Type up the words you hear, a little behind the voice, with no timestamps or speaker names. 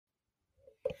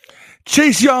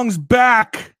Chase Young's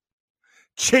back.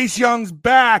 Chase Young's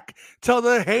back. Tell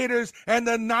the haters and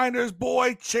the Niners,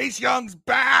 boy, Chase Young's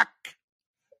back.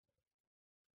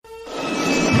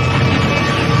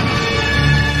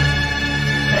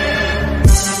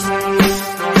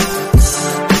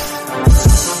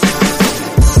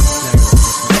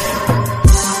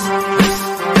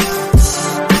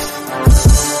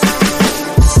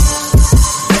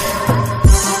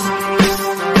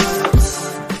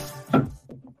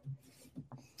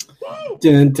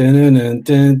 Dun, dun, dun,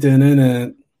 dun, dun, dun,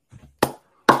 dun.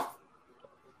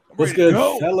 What's good,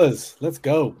 fellas? Let's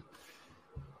go.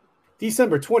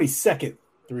 December 22nd,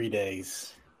 3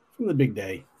 days from the big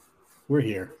day. We're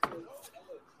here.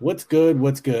 What's good?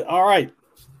 What's good? All right.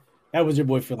 That was your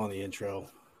boy Phil on the intro.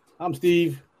 I'm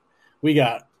Steve. We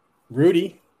got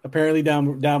Rudy, apparently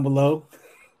down below,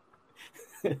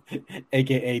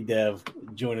 a.k.a. Dev,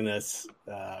 joining us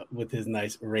with his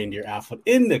nice reindeer outfit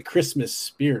in the Christmas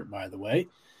spirit, by the way.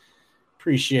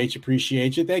 Appreciate you.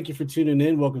 Thank you for tuning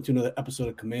in. Welcome to another episode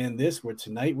of Command This, where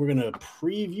tonight we're going to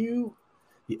preview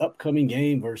the upcoming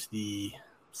game versus the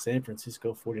San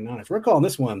Francisco 49ers. We're calling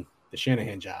this one the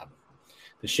Shanahan job.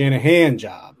 The Shanahan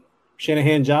job.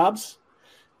 Shanahan jobs?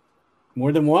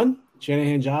 More than one?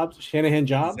 Shanahan jobs? Shanahan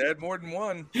job? He said more than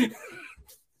one.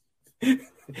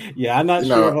 Yeah, I'm not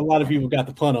sure if a lot of people got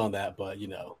the pun on that, but,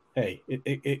 hey,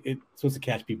 it's supposed to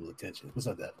catch people's attention. What's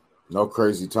up, Deb? No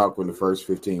crazy talk in the first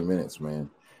 15 minutes, man.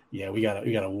 Yeah, we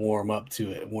gotta warm up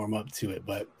to it.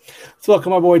 But let's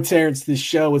welcome our boy Terrence to the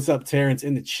show. What's up, Terrence?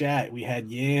 In the chat, we had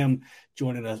Yam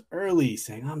joining us early,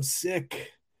 saying, "I'm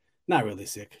sick." Not really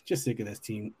sick, just sick of this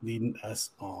team leading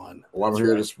us on. Well, I'm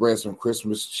here to spread some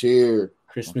Christmas cheer,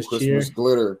 Christmas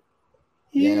glitter.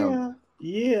 Yeah.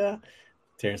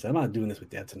 Terrence, I'm not doing this with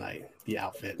Dad tonight. The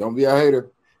outfit. Don't be a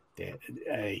hater. Dad,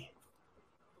 hey,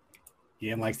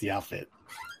 Yam likes the outfit.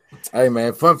 Hey,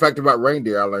 man, fun fact about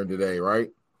reindeer I learned today,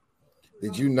 right?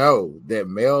 Did you know that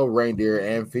male reindeer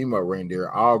and female reindeer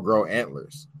all grow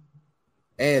antlers?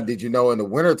 And did you know in the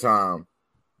wintertime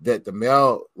that the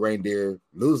male reindeer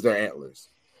lose their antlers?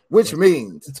 Which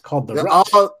means it's called the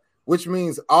rut. Which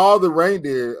means all the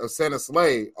reindeer of Santa's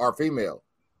sleigh are female.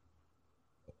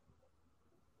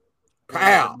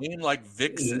 Pow! Name like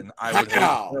Vixen, I would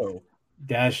hope so.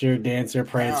 Dasher, Dancer,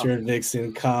 Prancer,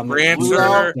 Vixen, Comet,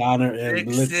 Prancer, Donner, and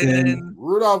Blitzen.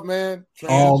 Rudolph, man.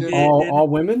 All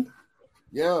women?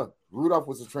 Yeah. Rudolph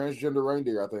was a transgender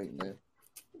reindeer, I think, man.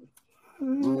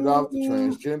 Rudolph, the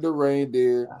transgender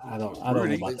reindeer. I don't know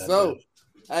about that. So,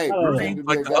 hey,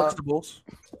 like the Huxtables.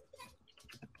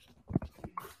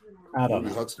 I don't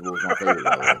know. Huxtable is my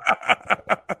favorite.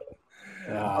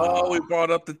 We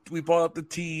brought up the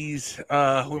tease.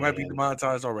 We might be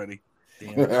demonetized already.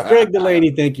 Greg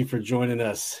Delaney, thank you for joining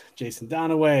us. Jason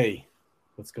Donaway,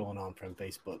 what's going on from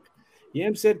Facebook?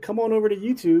 Yam said, come on over to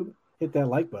YouTube, hit that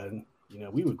like button.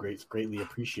 We would greatly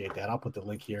appreciate that. I'll put the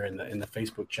link here in the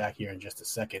Facebook chat here in just a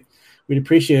second. We'd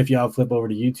appreciate if y'all flip over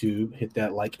to YouTube, hit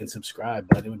that like and subscribe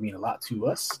button. It would mean a lot to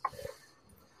us.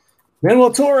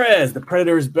 Manuel Torres, the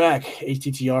Predator is back.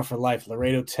 HTTR for life.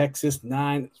 Laredo, Texas,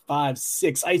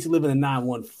 956. I used to live in the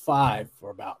 915 for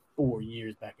about 4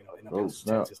 years back in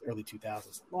Texas, early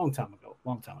 2000s. Long time ago.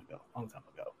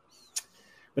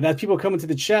 But as people come into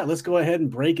the chat, let's go ahead and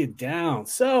break it down.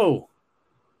 So,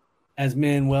 as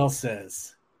Manuel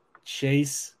says,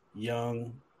 Chase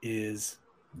Young is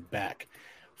back.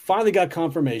 Finally got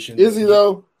confirmation. Is he,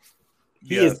 though?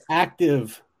 He is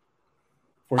active.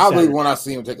 I believe when I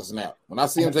see him take a snap. When I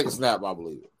see him take a snap, I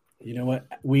believe it. You know what?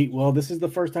 This is the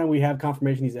first time we have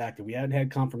confirmation he's active. We haven't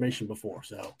had confirmation before,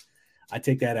 so I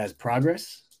take that as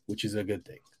progress, which is a good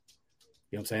thing.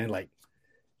 You know what I'm saying? Like,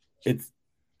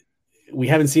 we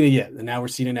haven't seen it yet, and now we're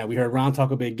seeing it now. We heard Ron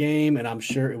talk a big game, and I'm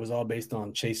sure it was all based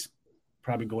on Chase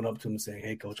probably going up to him and saying,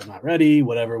 "Hey, coach, I'm not ready,"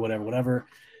 whatever.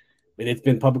 But it's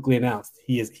been publicly announced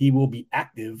he will be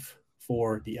active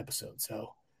for the episode.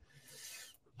 So,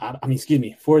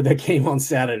 for the game on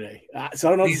Saturday. So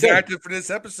I don't know. He's active for this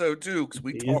episode too, because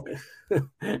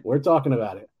we're talking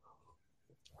about it,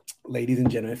 ladies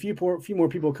and gentlemen. A few more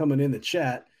people coming in the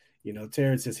chat.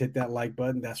 Terrence says hit that like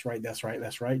button. That's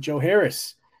right. Joe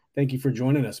Harris, thank you for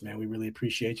joining us, man. We really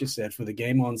appreciate you. Said for the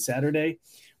game on Saturday,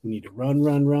 we need to run.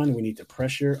 We need to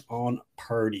pressure on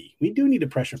Purdy. We do need to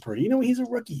pressure Purdy. He's a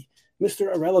rookie,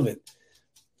 Mr. Irrelevant.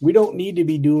 We don't need to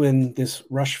be doing this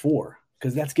rush 4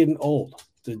 because that's getting old.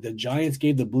 The Giants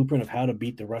gave the blueprint of how to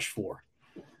beat the rush 4.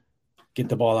 Get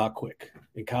the ball out quick.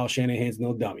 And Kyle Shanahan's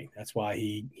no dummy. That's why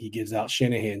he gives out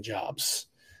Shanahan jobs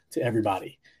to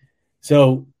everybody.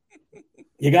 So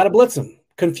you got to blitz him.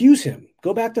 Confuse him.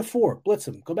 Go back to 4. Blitz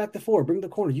him. Go back to 4. Bring the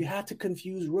corner. You have to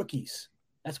confuse rookies.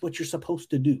 That's what you're supposed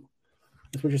to do.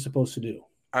 That's what you're supposed to do.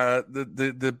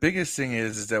 The biggest thing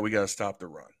is that we got to stop the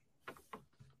run.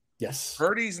 Yes.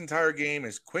 Purdy's entire game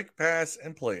is quick pass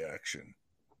and play action.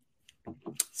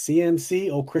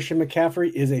 CMC, Christian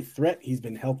McCaffrey is a threat. He's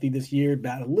been healthy this year,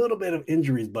 got a little bit of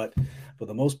injuries, but for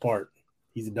the most part,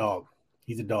 he's a dog.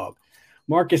 He's a dog.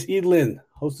 Marcus Edlin,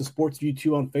 host of Sports View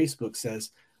 2 on Facebook,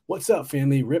 says, "What's up,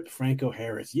 family? Rip Franco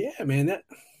Harris." Yeah, man,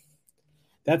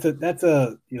 that's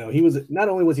a he was not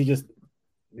only was he just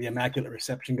the immaculate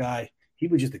reception guy, he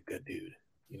was just a good dude.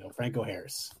 Franco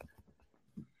Harris.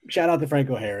 Shout out to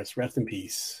Franco Harris. Rest in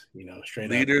peace. Straight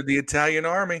leader of the Italian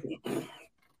army.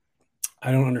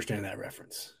 I don't understand that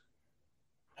reference.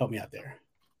 Help me out there.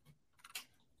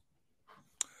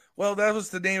 Well, that was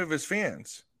the name of his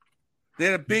fans. They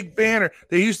had a big banner.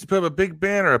 They used to put up a big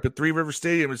banner up at Three River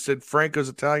Stadium and said Franco's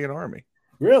Italian Army.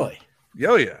 Really?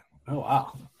 Oh, yeah. Oh,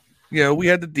 wow. We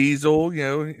had the Diesel, we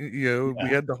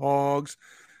had the Hogs,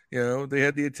 they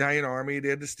had the Italian Army, they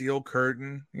had the Steel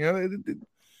Curtain,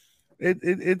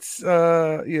 it's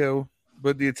but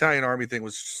the Italian Army thing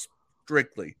was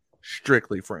strictly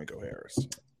Franco Harris.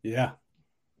 Yeah,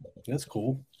 that's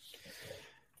cool.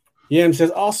 Yam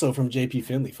says also from JP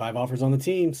Finley, 5 offers on the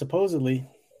team, supposedly.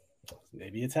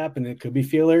 Maybe it's happening. It could be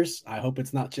feelers. I hope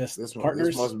it's not just partners.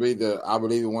 This must be I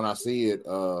believe it when I see it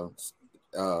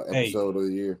episode of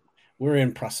the year. We're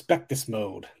in prospectus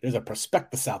mode. There's a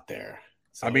prospectus out there.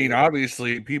 So,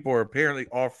 obviously, people are apparently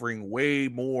offering way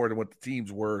more than what the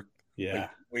team's worth. Yeah. Like,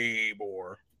 way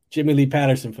more. Jimmy Lee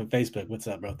Patterson from Facebook. What's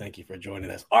up, bro? Thank you for joining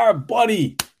us. Our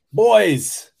buddy,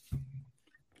 boys,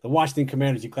 the Washington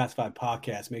Commanders Declassified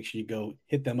podcast. Make sure you go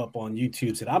hit them up on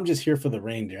YouTube. Said, I'm just here for the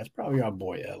reindeer. That's probably our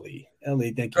boy, Ellie.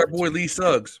 Ellie, thank you. Our boy, Lee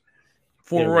Suggs,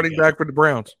 former running back for the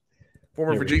Browns,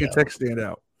 former Virginia Tech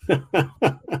standout.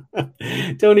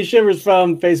 Tony Shivers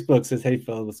from Facebook says, "Hey,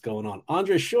 fellas, what's going on?"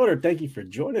 Andre Shorter, thank you for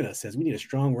joining us. Says, we need a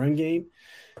strong run game,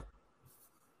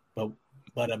 but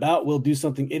we'll do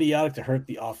something idiotic to hurt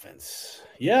the offense.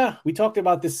 Yeah, we talked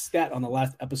about this stat on the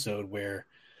last episode where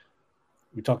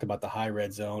we talked about the high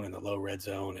red zone and the low red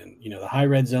zone. And, the high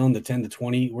red zone, the 10 to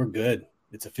 20, we're good.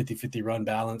 It's a 50-50 run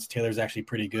balance. Taylor's actually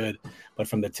pretty good. But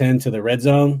from the 10 to the red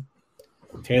zone,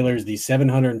 Taylor's the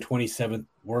 727th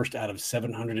worst out of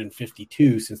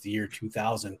 752 since the year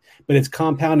 2000. But it's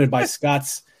compounded by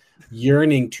Scott's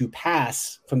yearning to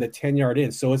pass from the 10-yard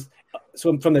in. So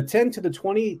from the 10 to the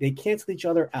 20, they cancel each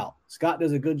other out. Scott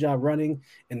does a good job running,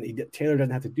 and Taylor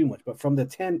doesn't have to do much. But from the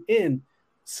 10 in,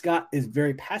 Scott is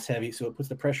very pass heavy, so it puts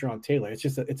the pressure on Taylor. It's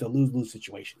just it's a lose-lose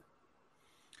situation.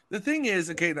 The thing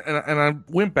is, okay, and I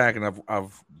went back and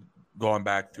I've gone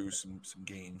back through some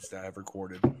games that I've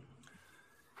recorded,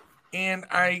 and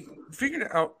I figured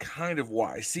out kind of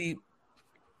why. See,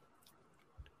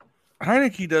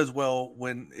 Heineke does well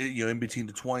when in between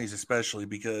the 20s, especially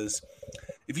because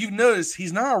if you've noticed,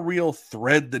 he's not a real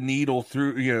thread the needle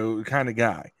through kind of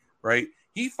guy, right?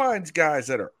 He finds guys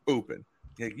that are open.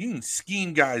 You can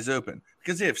scheme guys open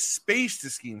because they have space to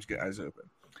scheme guys open.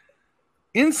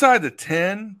 Inside the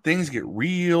 10, things get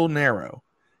real narrow.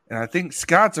 And I think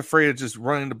Scott's afraid of just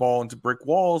running the ball into brick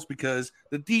walls because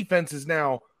the defense is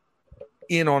now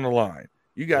in on the line.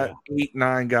 You got 8,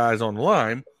 9 guys on the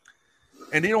line,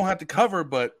 and they don't have to cover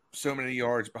but so many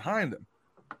yards behind them.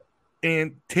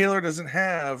 And Taylor doesn't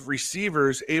have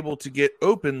receivers able to get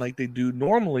open like they do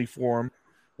normally for him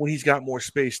when he's got more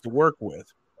space to work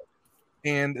with.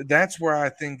 And that's where I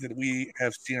think that we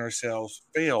have seen ourselves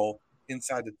fail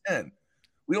inside the 10.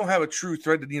 We don't have a true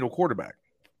thread-the-needle quarterback.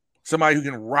 Somebody who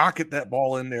can rocket that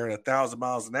ball in there at 1,000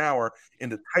 miles an hour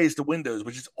in the tightest of windows,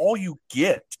 which is all you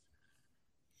get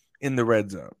in the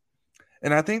red zone.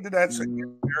 And I think that's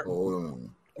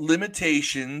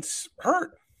limitations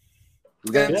hurt.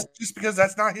 That's just because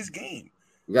that's not his game.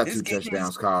 We got 2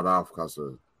 touchdowns called off because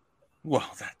of. Well,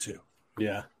 that too.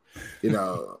 Yeah.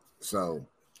 So.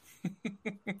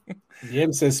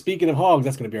 Jim says, speaking of Hogs,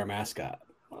 that's going to be our mascot.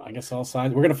 Well, I guess all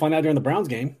signs. We're going to find out during the Browns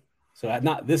game. So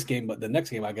not this game, but the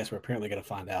next game, I guess we're apparently going to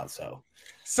find out. So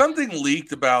something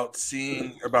leaked about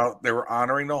they were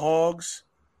honoring the Hogs.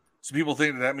 So people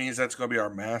think that means that's going to be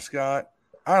our mascot.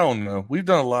 I don't know. We've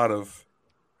done a lot of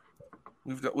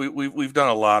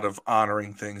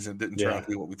honoring things and didn't turn out to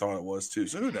be what we thought it was too.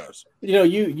 So who knows?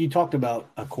 You talked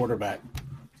about a quarterback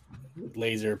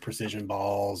laser precision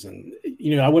balls, and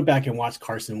I went back and watched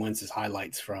Carson Wentz's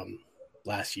highlights from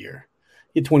last year.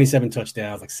 He had 27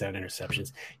 touchdowns, like 7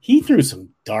 interceptions. He threw some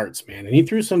darts, man, and he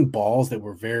threw some balls that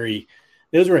were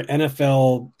those were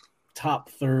NFL top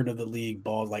third of the league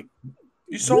balls, like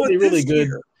you saw really, it really good.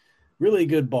 Year. really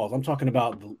good balls. I'm talking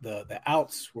about the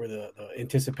outs were the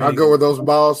anticipating. How good were those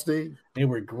balls, Steve? They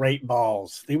were great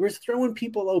balls. They were throwing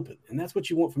people open, and that's what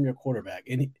you want from your quarterback.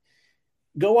 And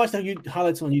go watch the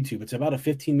highlights on YouTube. It's about a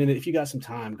 15-minute. If you got some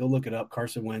time, go look it up.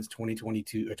 Carson Wentz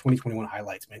 2022 or 2021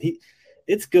 highlights, man.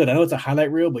 It's good. I know it's a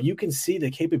highlight reel, but you can see the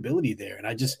capability there.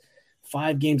 And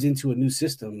 5 games into a new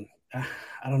system,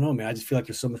 I don't know, man. I just feel like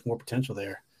there's so much more potential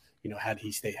there. Had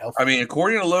he stayed healthy. I mean,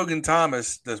 according to Logan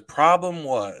Thomas, the problem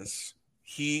was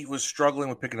he was struggling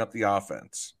with picking up the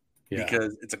offense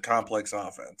because it's a complex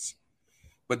offense.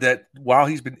 But that while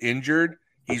he's been injured,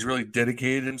 he's really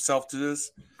dedicated himself to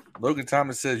this. Logan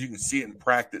Thomas says you can see it in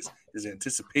practice. His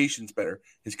anticipation's better.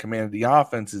 His command of the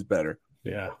offense is better.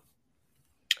 Yeah.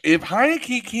 If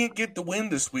Heineke can't get the win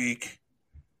this week,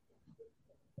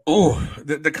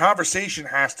 the conversation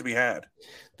has to be had.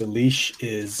 The leash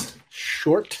is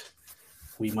short.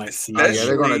 We might see. They're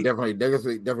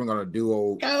definitely gonna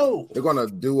duo. Go. They're gonna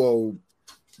duo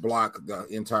block the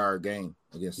entire game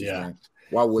against this game.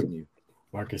 Why wouldn't you?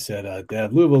 Marcus said,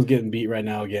 Dev, Louisville's getting beat right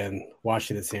now again.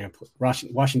 Washington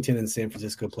and San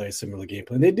Francisco play a similar game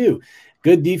plan. They do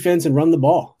good defense and run the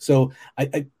ball. So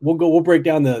we'll break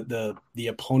down the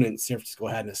opponent San Francisco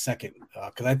had in a second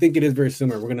because I think it is very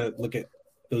similar. We're gonna look at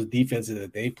those defenses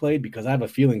that they played because I have a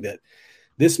feeling that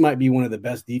this might be one of the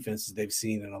best defenses they've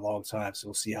seen in a long time. So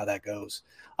we'll see how that goes.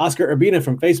 Oscar Urbina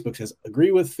from Facebook says,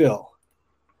 agree with Phil.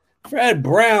 Fred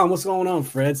Brown, what's going on?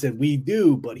 Fred said, we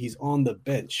do, but he's on the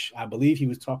bench. I believe he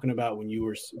was talking about when you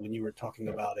were talking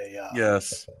about a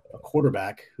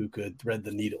quarterback who could thread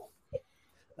the needle.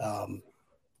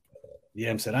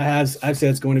 Yam said, I've said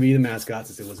it's going to be the mascot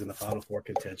since it was in the Final Four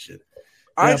contention.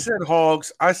 I said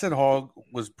Hogs. I said Hog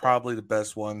was probably the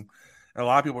best one. And a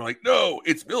lot of people are like, no,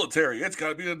 it's military. It's got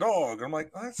to be the dog. And I'm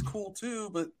like, oh, that's cool too.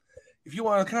 But if you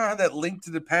want to kind of have that link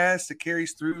to the past that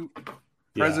carries through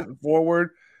present and forward,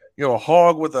 a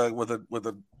hog with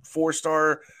a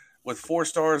 4-star with 4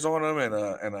 stars on them and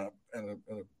a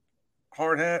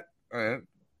hard hat,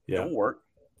 it'll work.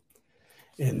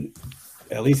 And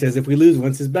Ellie says if we lose,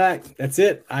 Wentz is back. That's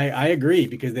it. I agree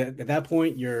because at that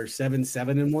point you're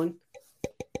 7-7-1.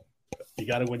 You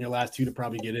got to win your last 2 to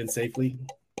probably get in safely.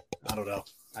 I don't know.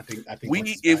 I think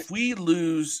if we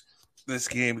lose this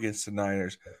game against the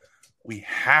Niners, we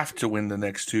have to win the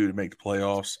next 2 to make the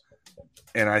playoffs.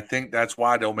 And I think that's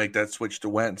why they'll make that switch to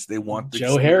Wentz. They want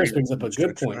Joe Harris brings up a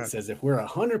good point. Says if we're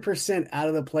 100% out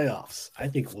of the playoffs, I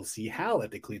think we'll see Hal at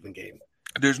the Cleveland game.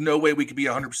 There's no way we could be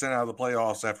 100% out of the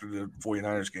playoffs after the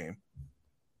 49ers game.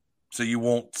 So you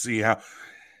won't see how.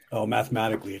 Oh,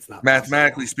 mathematically, it's not.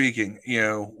 Mathematically speaking,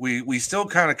 we still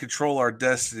kind of control our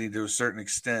destiny to a certain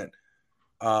extent,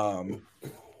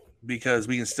 because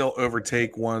we can still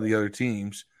overtake one of the other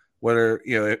teams, whether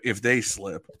if they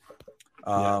slip,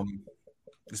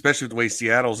 especially with the way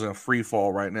Seattle's in a free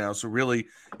fall right now. So really,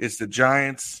 it's the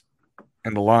Giants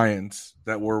and the Lions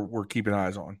that we're keeping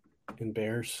eyes on. And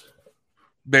Bears.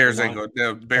 Bears ain't good.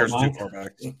 No, Bears are too far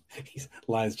back.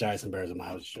 Lions, Giants, and Bears.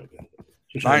 I was joking.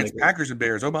 Lions, Packers, and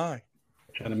Bears. Oh, my.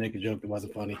 Trying to make a joke that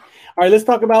wasn't funny. All right, let's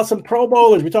talk about some Pro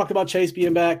Bowlers. We talked about Chase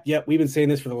being back. Yep, we've been saying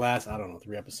this for the last,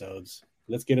 3 episodes.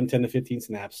 Let's get him 10 to 15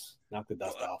 snaps. Knock the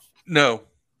dust off. No.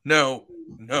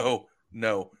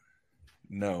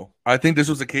 I think this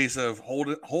was a case of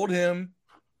hold him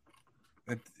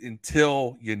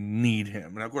until you need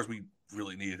him. And, of course, we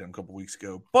really needed him a couple weeks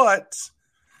ago. But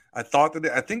I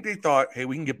think they thought, hey,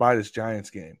 we can get by this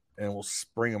Giants game, and we'll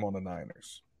spring him on the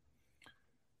Niners.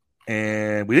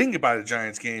 And we didn't get by the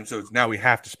Giants game, so now we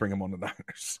have to spring them on the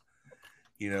Niners.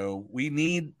 We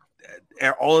need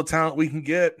all the talent we can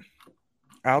get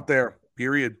out there,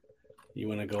 period. You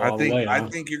want to go all the way, I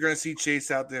think you're going to see Chase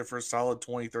out there for a solid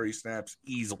 20, 30 snaps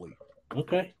easily.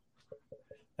 Okay.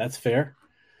 That's fair.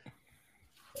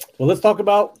 Well, let's talk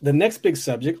about the next big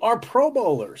subject, our Pro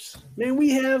Bowlers. Man, we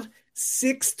have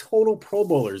 6 total Pro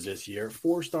Bowlers this year,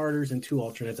 4 starters and 2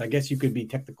 alternates. I guess you could be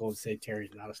technical and say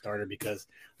Terry's not a starter because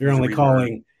they're only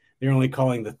calling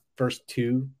the first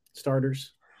 2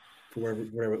 starters for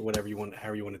whatever you want,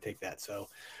 however you want to take that. So,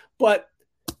 but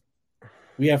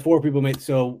we have 4 people made.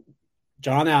 So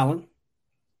John Allen,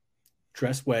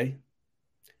 Tress Way,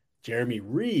 Jeremy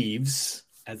Reeves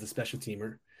as a special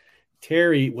teamer.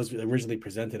 Terry was originally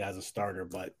presented as a starter,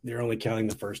 but they're only counting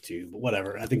the first 2. But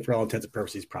whatever. I think for all intents and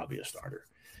purposes, he's probably a starter.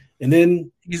 And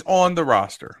then he's on the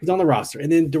roster.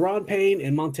 And then Daron Payne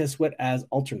and Montez Sweat as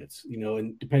alternates.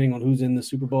 And depending on who's in the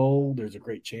Super Bowl, there's a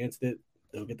great chance that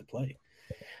they'll get to play.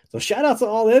 So shout out to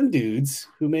all them dudes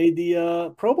who made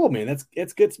the Pro Bowl, man.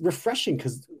 It's good, refreshing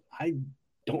because I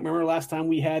don't remember last time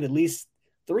we had at least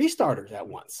 3 starters at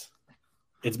once.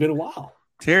 It's been a while.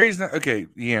 Terry's not okay.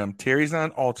 Yeah, Terry's not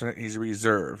an alternate. He's a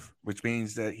reserve, which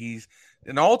means that he's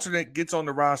an alternate gets on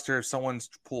the roster if someone's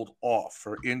pulled off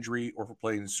for injury or for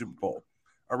playing in the Super Bowl.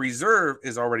 A reserve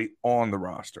is already on the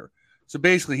roster. So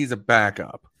basically, he's a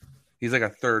backup. He's like a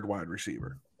third wide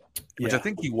receiver, which I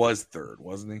think he was third,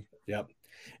 wasn't he? Yep.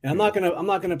 And I'm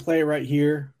not gonna play it right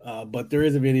here, but there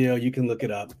is a video. You can look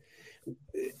it up.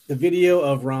 The video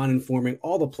of Ron informing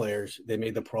all the players they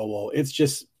made the Pro Bowl. It's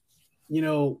just,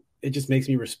 it just makes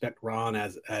me respect Ron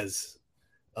as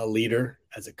a leader,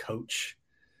 as a coach.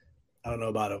 I don't know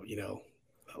about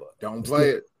don't play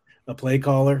it. A play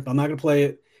caller. I'm not gonna play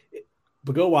it.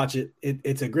 But go watch it.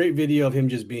 It's a great video of him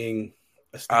just being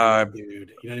a star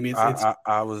dude. You know what I mean?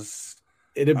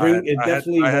 It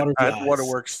definitely had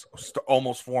waterworks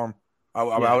almost for him. I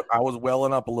was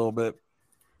welling up a little bit.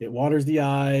 It waters the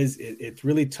eyes. It's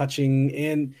really touching,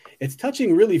 and it's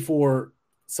touching really for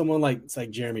someone like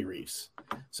Jeremy Reeves.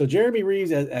 So Jeremy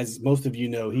Reeves, as most of you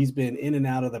know, he's been in and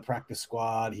out of the practice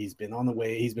squad. He's been on the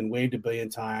way. He's been waived a billion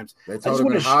times. They told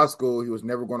him in high school he was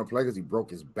never going to play because he broke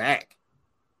his back.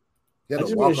 I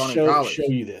just want to show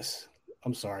you this.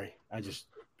 I'm sorry. I just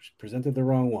presented the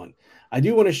wrong one. I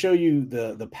do want to show you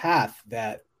the path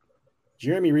that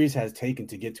Jeremy Reeves has taken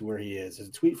to get to where he is. There's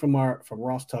a tweet from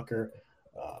Ross Tucker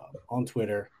on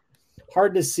Twitter.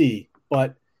 Hard to see,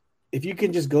 but if you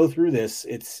can just go through this,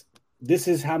 this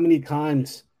is how many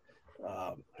times.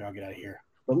 I'll get out of here.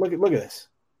 But look at this.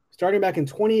 Starting back in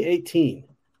 2018,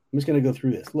 I'm just going to go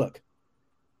through this. Look,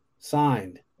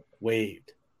 signed,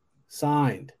 waived,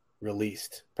 signed,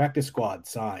 released, practice squad,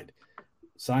 signed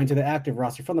to the active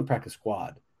roster from the practice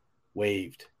squad,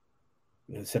 waived.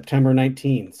 September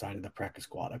 19, signed to the practice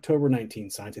squad. October 19,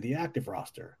 signed to the active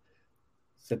roster.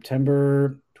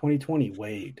 September 2020,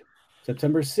 waived.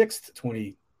 September 6th,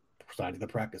 20, signed to the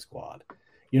practice squad.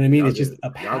 You know what I mean? It's just a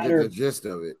pattern. Y'all get the gist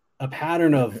of it. A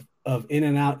pattern of in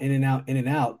and out, in and out, in and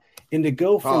out. And to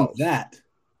go from that,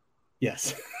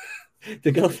 yes,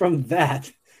 to go from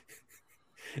that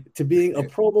to being a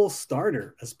Pro Bowl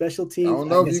starter, a special team. I don't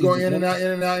know if you're going in and out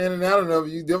enough.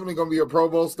 You're definitely going to be a Pro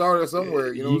Bowl starter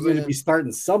somewhere. You know you're going to be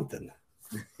starting something.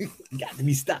 You got to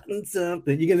be starting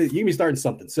something. You're going to be starting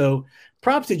something. So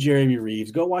props to Jeremy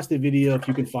Reeves. Go watch the video if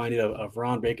you can find it of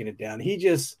Ron breaking it down.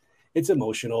 It's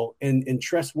emotional. And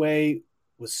Tress Way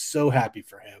was so happy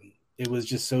for him. It was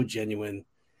just so genuine.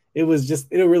 It'll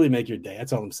really make your day.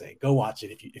 That's all I'm saying. Go watch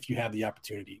it if you have the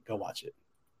opportunity. Go watch it.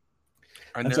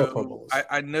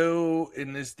 I know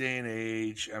in this day and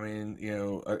age, I mean,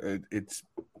 it's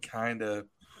kind of,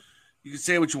 you can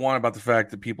say what you want about the fact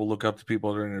that people look up to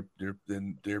people during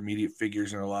their immediate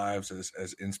figures in their lives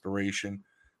as inspiration.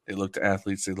 They look to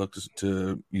athletes, they look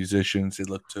to musicians, they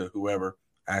look to whoever,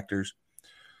 actors.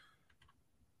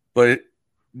 But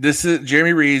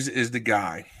Jeremy Reeves is the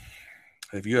guy.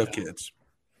 If you have kids,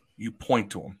 you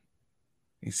point to him.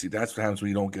 You see, that's what happens when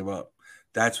you don't give up.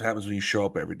 That's what happens when you show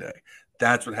up every day.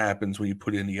 That's what happens when you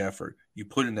put in the effort. You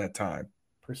put in that time.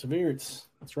 Perseverance.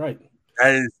 That's right.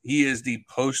 He is the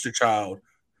poster child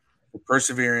for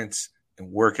perseverance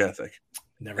and work ethic.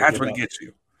 That's what gets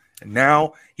you. And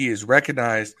now he is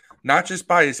recognized not just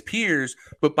by his peers,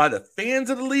 but by the fans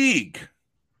of the league.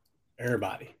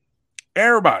 Everybody.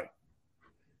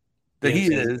 That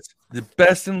he is the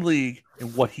best in the league in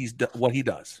what he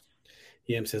does.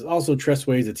 Yam says, also, Tress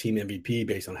Way is a team MVP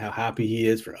based on how happy he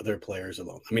is for other players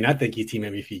alone. I mean, I think he's team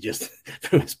MVP just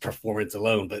from his performance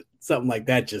alone, but something like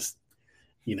that just,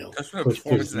 That's from the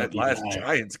performance in that last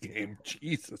Giants game.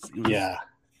 Jesus. Yeah.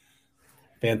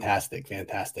 Fantastic.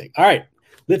 All right.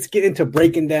 Let's get into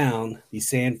breaking down the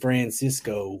San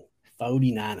Francisco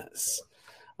 49ers.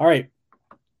 All right.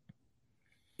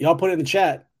 Y'all put it in the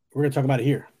chat. We're going to talk about it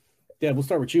here. Deb, we'll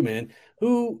start with you, man.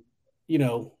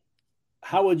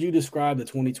 How would you describe the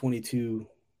 2022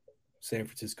 San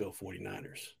Francisco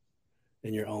 49ers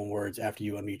in your own words after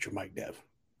you unmute your mic, Dev?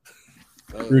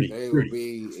 They would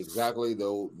be exactly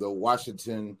the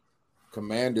Washington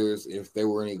Commanders if they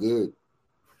were any good.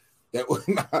 That would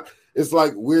not. It's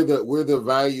like we're the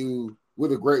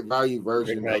great value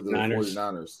version of the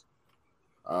 49ers.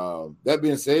 That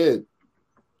being said,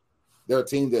 they're a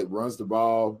team that runs the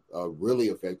ball really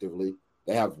effectively.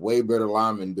 They have way better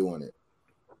linemen doing it.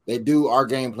 They do our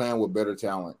game plan with better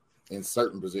talent in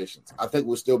certain positions. I think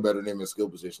we're still better than them in skill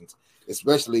positions,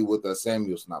 especially with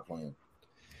Samuels not playing.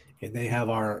 And they have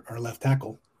our left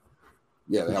tackle.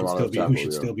 Yeah, they have our left tackle. Who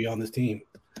should still be on this team.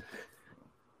 I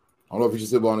don't know if he should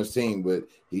still be on this team, but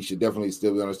he should definitely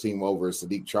still be on this team over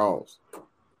Sadiq Charles.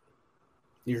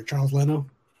 You're Charles Leno?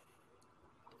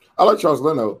 I like Charles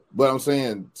Leno, but I'm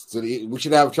saying we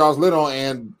should have Charles Leno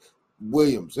and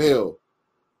Williams. Hell,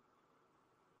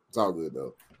 It's all good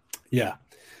though. Yeah.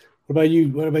 What about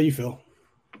you, Phil?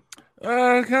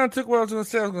 I kind of took what I was going to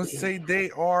say. I was going to say they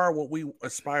are what we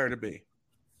aspire to be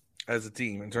as a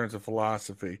team in terms of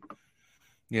philosophy.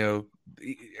 You know,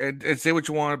 and say what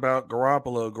you want about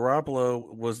Garoppolo.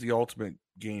 Garoppolo was the ultimate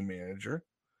game manager.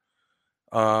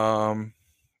 Brock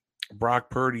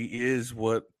Purdy is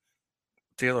what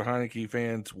Taylor Heineke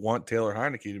fans want Taylor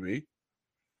Heineke to be.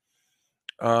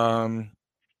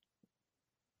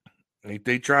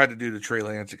 They tried to do the Trey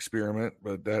Lance experiment,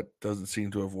 but that doesn't seem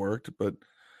to have worked. But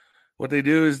what they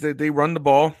do is they run the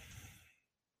ball.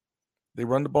 They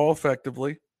run the ball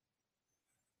effectively.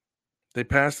 They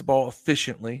pass the ball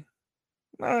efficiently,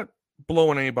 not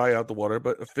blowing anybody out the water,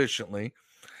 but efficiently.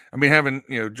 I mean, having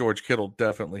George Kittle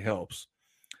definitely helps.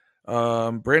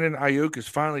 Brandon Ayuk is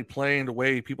finally playing the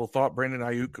way people thought Brandon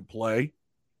Ayuk could play.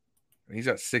 He's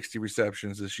got 60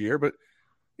 receptions this year, but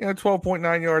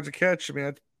 12.9 yards a catch. I mean,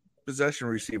 that's possession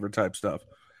receiver type stuff.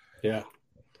 Yeah,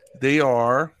 they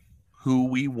are who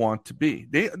we want to be.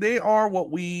 They are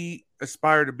what we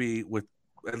aspire to be with,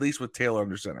 at least with Taylor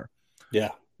under center. Yeah,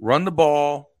 run the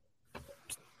ball,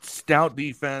 stout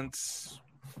defense,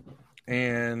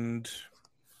 and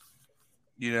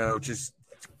just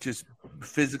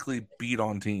physically beat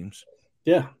on teams.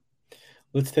 Yeah.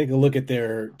 Let's take a look at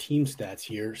their team stats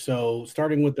here. So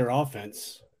starting with their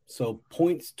offense. So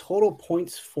total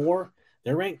points for,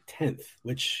 they're ranked 10th,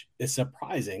 which is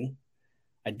surprising.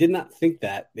 I did not think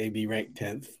that they'd be ranked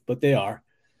 10th, but they are.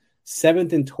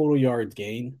 7th in total yards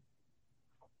gained.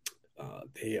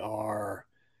 They are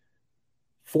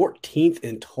 14th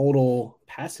in total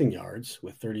passing yards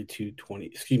with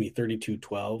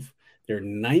 32-12. They're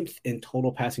 9th in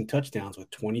total passing touchdowns with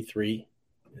 23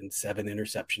 and 7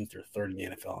 interceptions. They're third in the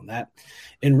NFL on that.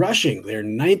 In rushing, they're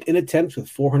 9th in attempts with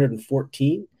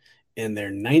 414, and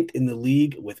they're 9th in the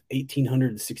league with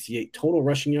 1,868 total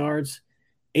rushing yards,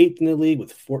 8th in the league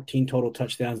with 14 total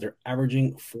touchdowns. They're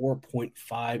averaging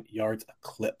 4.5 yards a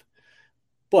clip.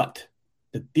 But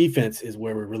the defense is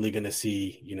where we're really going to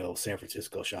see, San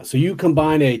Francisco shine. So you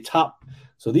combine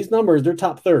so these numbers, they're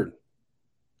top third,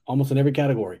 almost in every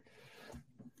category.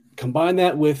 Combine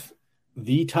that with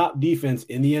the top defense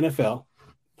in the NFL,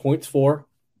 points for,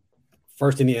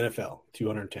 first in the NFL,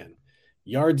 210.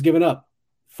 Yards given up,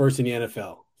 first in the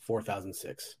NFL,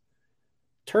 4,006.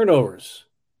 Turnovers,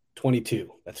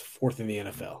 22. That's fourth in the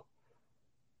NFL.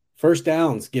 First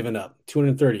downs given up,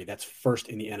 230. That's first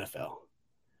in the NFL.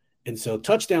 And so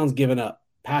touchdowns given up,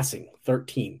 passing,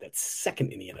 13. That's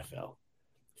second in the NFL.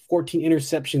 14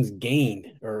 interceptions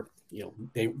gained, or,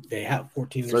 they have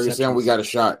 14 interceptions. So you're saying we got a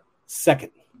shot?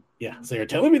 Second. Yeah. So you're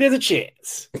telling me there's a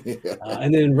chance.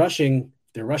 And then rushing,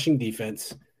 their rushing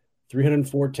defense,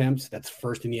 304 attempts. That's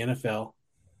first in the NFL.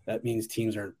 That means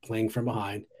teams are playing from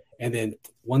behind. And then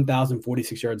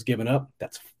 1,046 yards given up.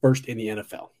 That's first in the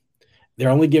NFL. They're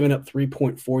only giving up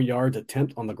 3.4 yards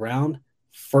attempt on the ground.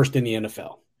 First in the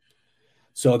NFL.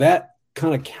 So that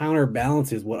kind of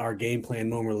counterbalances what our game plan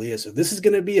normally is. So this is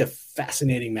going to be a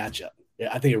fascinating matchup. Yeah,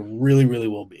 I think it really, really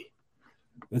will be.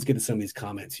 Let's get to some of these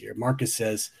comments here. Marcus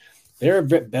says they're a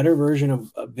better version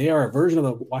of they are a version of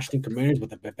the Washington Commanders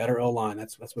with a better O-line.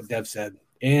 That's what Dev said,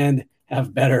 and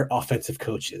have better offensive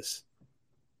coaches.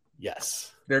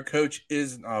 Yes, their coach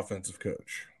is an offensive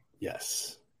coach.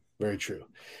 Yes, very true.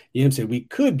 Ian said we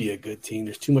could be a good team.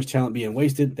 There's too much talent being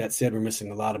wasted. That said, we're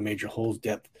missing a lot of major holes.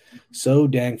 Depth, so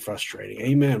dang frustrating.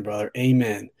 Amen, brother.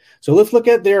 Amen. So let's look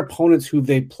at their opponents who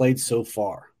they've played so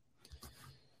far.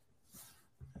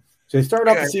 So they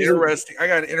started off the season. I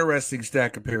got an interesting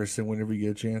stat comparison whenever you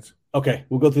get a chance. Okay,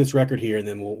 we'll go through this record here, and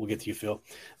then we'll get to you, Phil.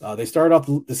 They started off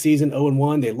the season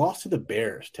 0-1. They lost to the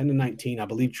Bears, 10-19. I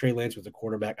believe Trey Lance was the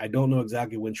quarterback. I don't know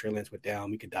exactly when Trey Lance went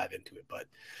down. We could dive into it, but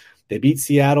they beat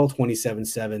Seattle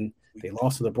 27-7. They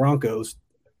lost to the Broncos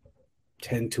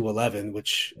 10-11,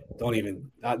 which don't even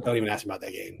ask me about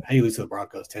that game. How you lose to the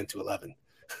Broncos 10-11?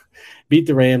 Beat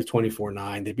the Rams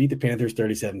 24-9. They beat the Panthers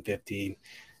 37-15.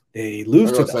 They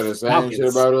lose to the Falcons. Say the same shit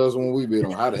about us when we beat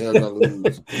them. How the hell did I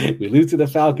lose? We lose to the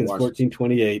Falcons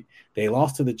 14-28. They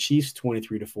lost to the Chiefs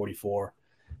 23-44.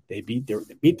 They beat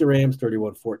the Rams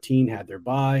 31-14, had their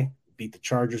bye. Beat the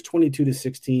Chargers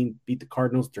 22-16. Beat the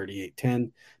Cardinals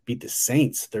 38-10. Beat the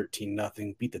Saints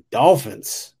 13-0. Beat the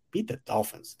Dolphins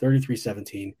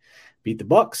 33-17. Beat the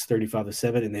Bucks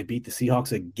 35-7, and they beat the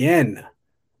Seahawks again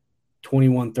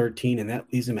 21-13, and that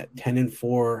leaves them at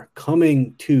 10-4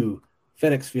 coming to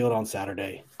FedEx Field on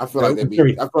Saturday. I feel like they'd be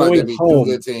two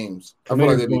good teams. I feel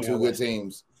like they'd be two good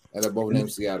teams, and they're both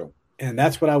named Seattle. And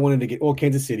that's what I wanted to get. Well,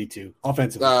 Kansas City too,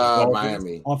 offensively.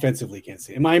 Miami. Offensively, Kansas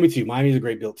City. And Miami too. Miami's a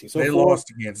great built team. So they lost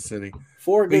to Kansas City.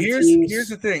 4 good teams. Here's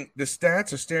the thing. The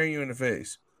stats are staring you in the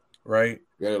face, right?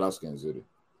 Yeah, they lost Kansas City.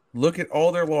 Look at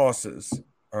all their losses.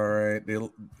 All right. They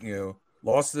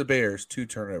lost to the Bears, 2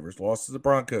 turnovers. Lost to the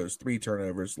Broncos, 3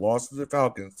 turnovers. Lost to the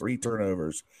Falcons, 3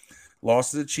 turnovers.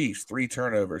 Lost to the Chiefs, 3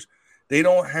 turnovers. They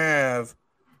don't have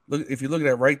if you look at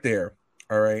that right there,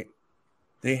 all right,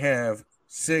 they have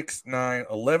 6, 9,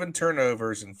 11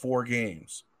 turnovers in 4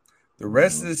 games. The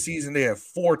rest of the season, they have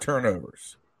 4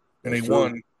 turnovers. And they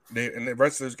won. And the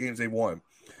rest of those games, they won.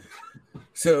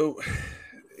 So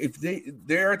if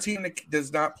they're a team that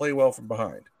does not play well from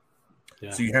behind.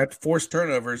 Yeah. So you have to force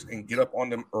turnovers and get up on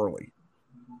them early.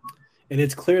 And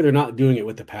it's clear they're not doing it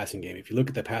with the passing game. If you look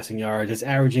at the passing yards, it's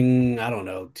averaging,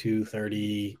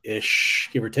 230-ish,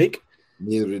 give or take.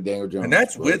 Neither did Daniel Jones. And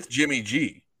that's with Jimmy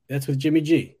G. That's with Jimmy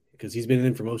G, because he's been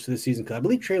in for most of the season. Because I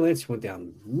believe Trey Lance went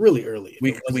down really early.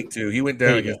 Week 2. He went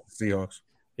down against the Seahawks.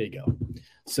 There you go.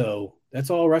 So that's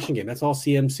all rushing game. That's all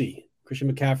CMC. Christian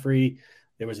McCaffrey.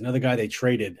 There was another guy they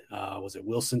traded. Was it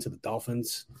Wilson to the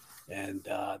Dolphins? And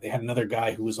they had another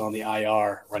guy who was on the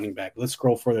IR running back. Let's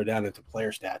scroll further down into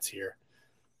player stats here.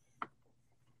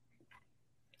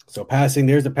 So passing,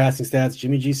 there's the passing stats.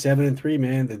 Jimmy G 7-3,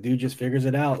 man. The dude just figures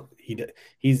it out.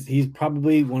 He's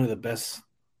probably one of the best.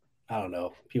 I don't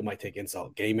know. People might take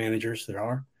insult. Game managers there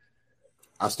are.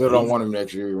 I still don't want him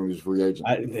next year when he's free agent.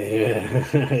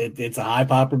 It's a high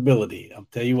probability. I'll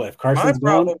tell you what. If Carson's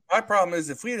my problem is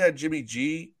if we had Jimmy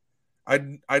G,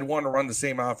 I'd want to run the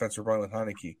same offense we're running with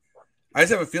Heineke. I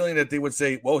just have a feeling that they would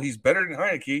say, well, he's better than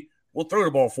Heineke. We'll throw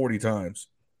the ball 40 times.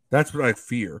 That's what I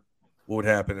fear what would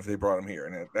happen if they brought him here.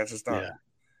 And that's just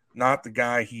not the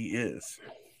guy he is.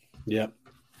 Yep.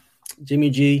 Jimmy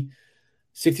G,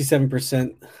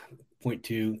 67%,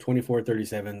 0.2,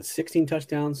 24-37, 16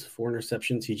 touchdowns, 4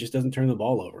 interceptions. He just doesn't turn the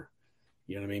ball over.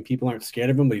 You know what I mean? People aren't scared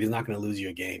of him, but he's not going to lose you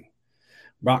a game.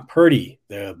 Brock Purdy,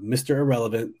 the Mr.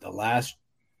 Irrelevant, the last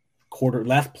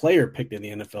player picked in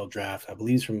the NFL draft, I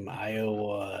believe, is from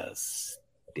Iowa State.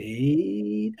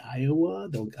 I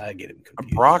get him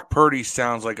confused. Brock Purdy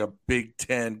sounds like a Big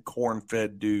Ten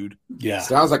corn-fed dude. Yeah,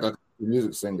 sounds like a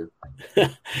music singer.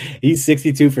 He's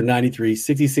 62 for 93,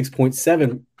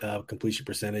 66.7 completion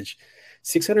percentage,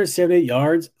 678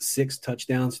 yards, 6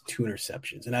 touchdowns, 2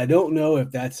 interceptions. And I don't know if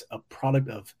that's a product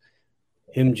of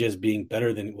him just being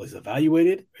better than was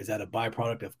evaluated. Is that a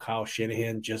byproduct of Kyle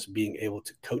Shanahan just being able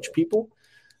to coach people?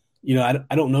 I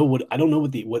don't know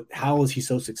how is he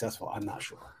so successful? I'm not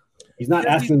sure. He's not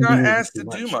asked to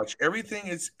do much. Everything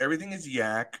is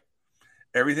yak.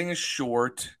 Everything is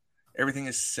short. Everything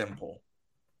is simple.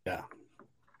 Yeah,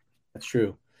 that's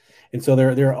true. And so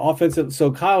they're offensive.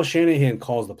 So Kyle Shanahan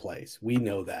calls the plays. We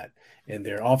know that. And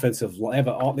their offensive,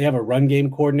 they have a run game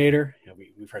coordinator.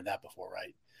 We've heard that before,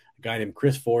 right? A guy named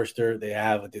Chris Forrester. They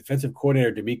have a defensive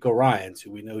coordinator, DeMeco Ryans,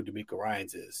 who we know who DeMeco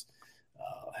Ryans is.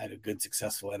 Had a good,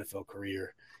 successful NFL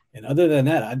career. And other than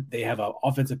that, they have an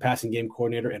offensive passing game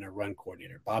coordinator and a run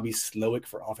coordinator. Bobby Slowick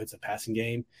for offensive passing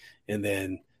game. And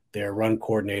then their run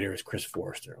coordinator is Chris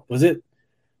Forrester. Was it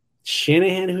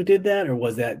Shanahan who did that, or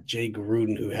was that Jay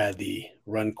Gruden who had the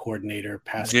run coordinator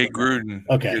Jay Gruden.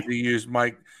 Okay. He used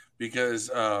Mike because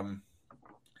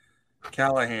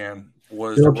Callahan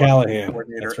was Bill the Callahan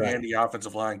coordinator and the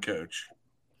offensive line coach.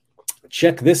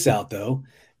 Check this out, though.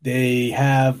 They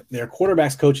have their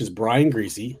quarterbacks coach is Brian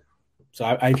Greasy. So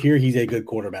I hear he's a good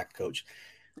quarterback coach.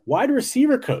 Wide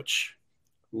receiver coach,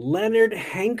 Leonard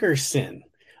Hankerson,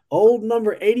 old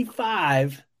number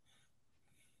 85,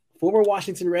 former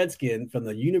Washington Redskin from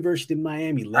the University of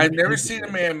Miami. I've never seen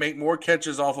a man make more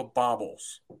catches off of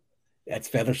bobbles. That's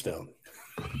Featherstone.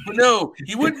 But no,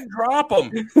 he wouldn't drop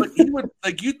them. But he would,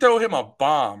 you throw him a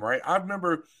bomb, right? I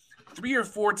remember 3 or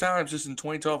 4 times just in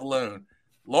 2012 alone.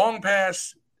 Long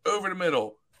pass over the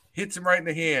middle, hits him right in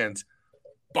the hands,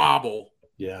 bobble.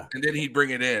 Yeah. And then he'd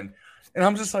bring it in. And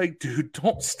I'm just like, dude,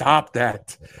 don't stop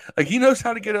that. He knows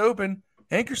how to get open.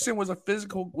 Hankerson was a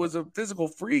physical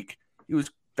freak. He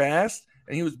was fast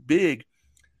and he was big.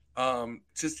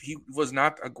 He was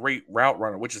not a great route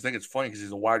runner, which I think is funny because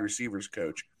he's a wide receivers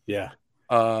coach. Yeah.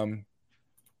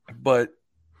 But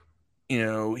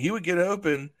he would get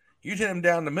open, you'd hit him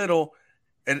down the middle,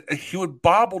 and he would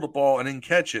bobble the ball and then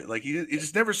catch it. He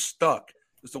just never stuck.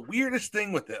 It's the weirdest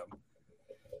thing with him.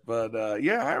 But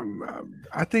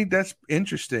I think that's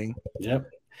interesting. Yep.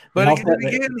 But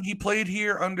again, he played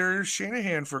here under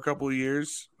Shanahan for a couple of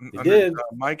years. Under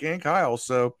Mike and Kyle.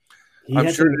 So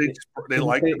I'm sure they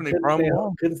liked him and they brought him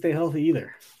along. Couldn't stay healthy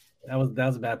either. That was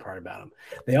the bad part about them.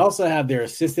 They also have their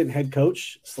assistant head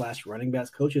coach / running backs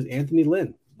coaches, Anthony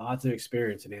Lynn. Lots of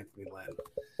experience in Anthony Lynn.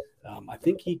 I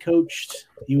think he coached.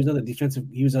 He was on the defensive.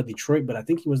 He was at Detroit, but I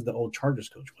think he was the old Chargers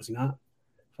coach. Was he not?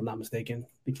 If I'm not mistaken.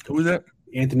 Who was that?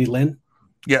 Anthony Lynn.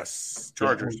 Yes,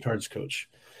 Chargers. Yeah, Chargers coach.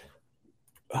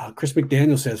 Chris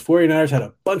McDaniel says 49ers had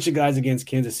a bunch of guys against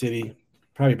Kansas City.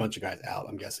 Probably a bunch of guys out,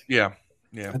 I'm guessing. Yeah.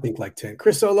 I think like 10.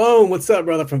 Chris Olone, what's up,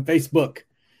 brother, from Facebook?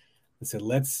 I said,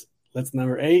 let's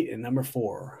number 8 and number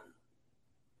 4.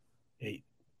 8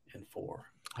 and 4.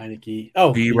 Heineke.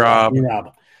 Oh, B-Rob.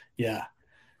 Yeah.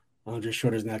 Andre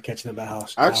Shorter's now catching the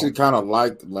house. I actually kind of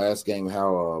liked last game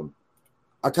how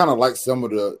I kind of liked some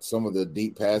of the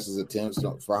deep passes attempts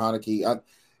for Heineke.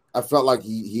 I felt like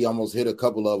he almost hit a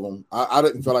couple of them. I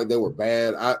didn't feel like they were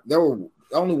bad. The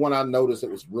only one I noticed that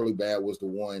was really bad was the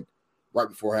one right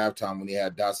before halftime when he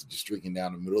had Dotson just streaking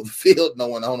down the middle of the field, no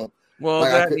one on him. Well,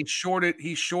 like he shorted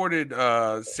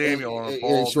Samuel on a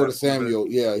ball. He shorted Samuel.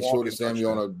 Yeah, he shorted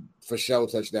Samuel on a for sure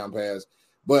touchdown pass.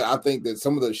 But I think that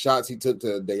some of the shots he took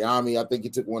to Dayami, I think he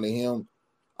took one to him.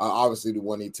 Obviously, the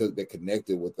one he took that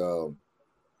connected with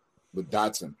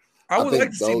Dotson. I would like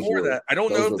to see more of that. I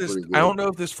don't know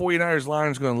if this 49ers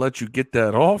line is going to let you get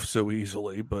that off so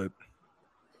easily, but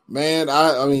man,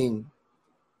 I mean,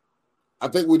 I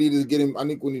think we need to get him. I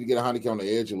think we need to get a Heineke on the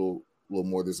edge a little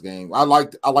more this game. I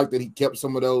like that he kept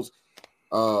some of those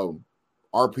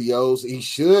RPOs. He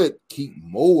should keep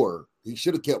more. He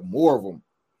should have kept more of them.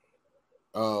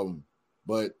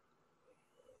 But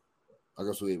I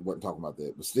guess we weren't talking about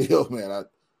that. But still, man,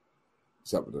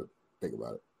 something to think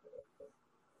about it.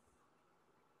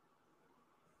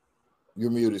 You're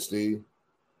muted, Steve.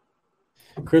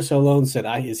 Chris Olone said,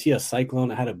 is he a Cyclone?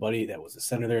 I had a buddy that was a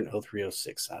senator in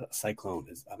 0306. Cyclone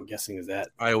I'm guessing is that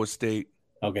Iowa State.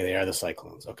 Okay, they are the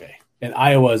Cyclones. Okay. And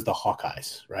Iowa is the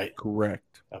Hawkeyes, right?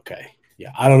 Correct. Okay.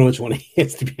 Yeah, I don't know which one he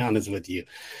is, to be honest with you.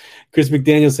 Chris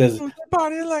McDaniel says,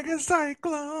 body like a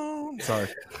cyclone. Sorry.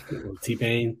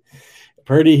 T-Pain.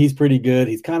 Purdy, he's pretty good.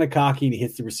 He's kind of cocky, and he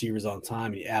hits the receivers on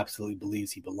time. He absolutely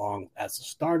believes he belongs as a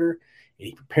starter, and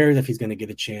he prepares if he's going to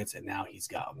get a chance, and now he's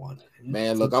got one.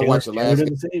 Man, look, I watched the last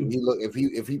game.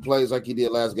 If he plays like he did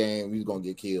last game, he's going to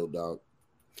get killed, dog.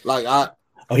 Like,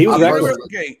 he was reckless.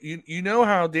 Okay, you know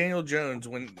how Daniel Jones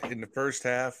went in the first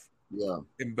half? Yeah.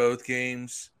 In both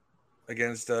games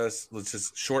against us, let's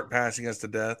just short passing us to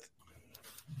death.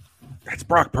 That's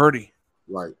Brock Purdy.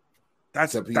 Right.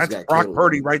 That's Brock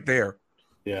Purdy right there.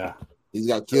 Yeah. He's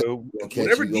got killed. So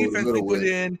whatever defense we put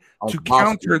in to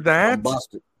counter that.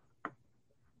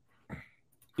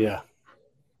 Yeah.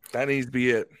 That needs to be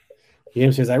it.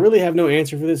 James says, I really have no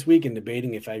answer for this week and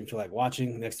debating if I even feel like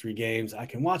watching the next 3 games. I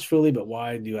can watch Philly, but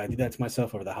why do I do that to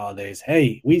myself over the holidays?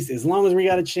 Hey, as long as we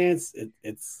got a chance,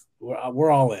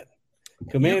 we're all in.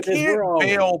 Commanders, you can't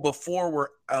fail before we're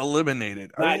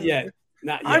eliminated. Not yet.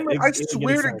 I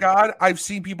swear to God, I've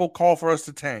seen people call for us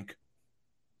to tank.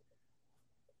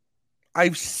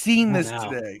 I've seen this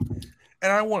today,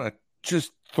 and I want to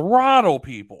just throttle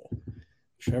people.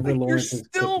 Trevor Lawrence is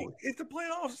still. If the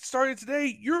playoffs started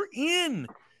today, you're in.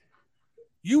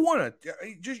 You want to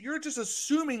you're just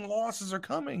assuming losses are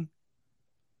coming.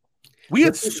 We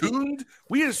assumed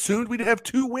we'd have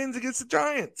 2 wins against the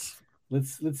Giants.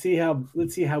 Let's see how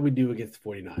we do against the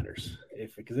 49ers.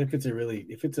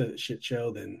 If it's a shit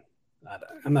show, then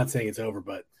I'm not saying it's over,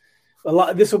 but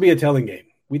this will be a telling game.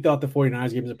 We thought the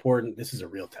 49ers game was important. This is a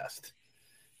real test.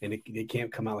 And they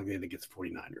can't come out like they did against the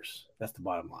 49ers. That's the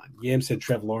bottom line. Yam said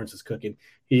Trevor Lawrence is cooking.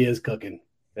 He is cooking.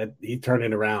 He turned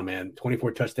it around, man.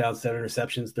 24 touchdowns, 7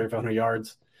 interceptions, 3,500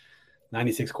 yards,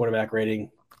 96 quarterback rating.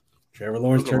 Trevor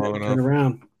Lawrence turned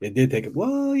around. It did take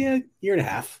year and a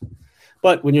half.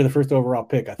 But when you're the first overall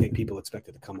pick, I think people expect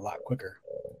it to come a lot quicker.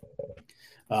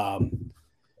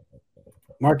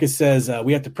 Marcus says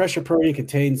we have to pressure Purdy,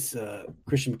 contains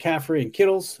Christian McCaffrey and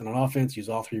Kittles, and on offense, use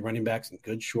all 3 running backs and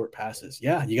good short passes.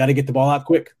 Yeah, you got to get the ball out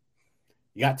quick.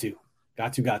 You got to.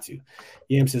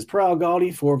 Yam says, per Al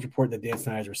Galdi, Forbes report that Dan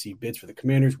Snyder has received bids for the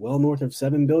Commanders well north of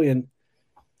 $7 billion.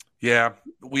 Yeah,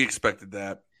 we expected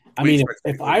that.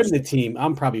 If I'm the team,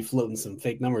 I'm probably floating some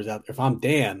fake numbers out there. If I'm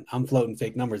Dan, I'm floating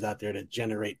fake numbers out there to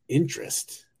generate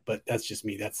interest. But that's just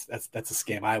me. That's a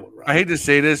scam I would run. I hate to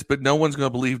say this, but no one's going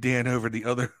to believe Dan over the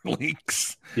other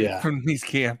leaks from these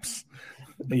camps.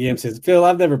 Yam says, Phil,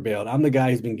 I've never bailed. I'm the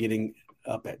guy who's been getting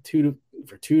up at 2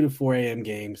 to 4 a.m.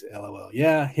 games. LOL.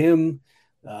 Yeah, him.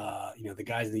 The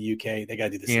guys in the UK, they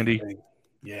got to do the same thing.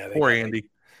 Yeah, poor Andy.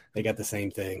 They got the same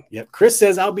thing. Yep. Chris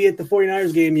says, I'll be at the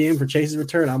 49ers game, Yam, for Chase's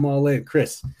return. I'm all in.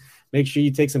 Chris, make sure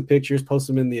you take some pictures, post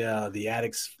them in the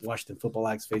Addicts Washington Football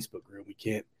Addicts Facebook group.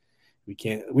 We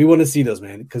We want to see those,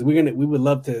 man, because we would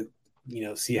love to,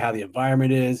 see how the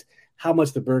environment is, how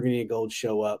much the burgundy and gold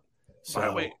show up. So, by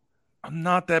the way, I'm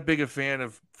not that big a fan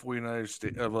of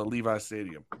 49ers of a Levi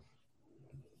Stadium.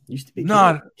 Used to be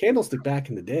not Candlestick back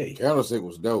in the day. Candlestick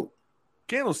was dope.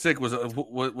 Candlestick was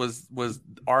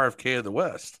RFK of the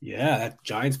West. Yeah, that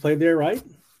Giants played there, right?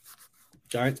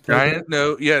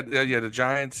 The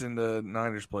Giants and the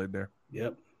Niners played there.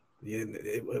 Yep. Yeah,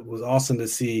 it was awesome to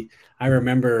see. I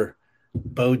remember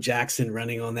Bo Jackson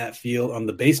running on that field, on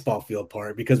the baseball field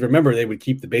part, because remember, they would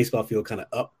keep the baseball field kind of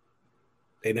up.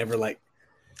 They never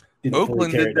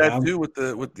Oakland did that too with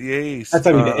the A's. That's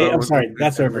I'm sorry.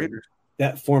 That's what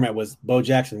that format was. Bo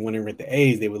Jackson winning with the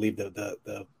A's, they would leave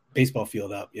the baseball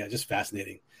field up. Yeah, just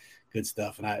fascinating. Good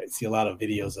stuff. And I see a lot of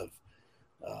videos of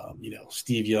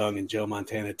Steve Young and Joe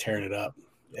Montana tearing it up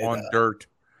on dirt.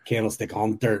 Candlestick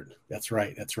on dirt. That's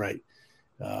right.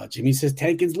 Jimmy says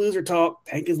tank is loser talk.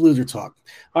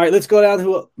 All right, let's go down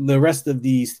to the rest of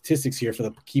the statistics here for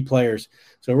the key players.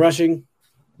 So rushing,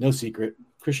 no secret.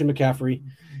 Christian McCaffrey,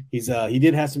 he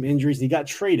did have some injuries. He got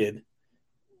traded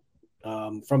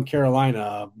from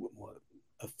Carolina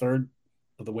a third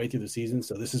of the way through the season.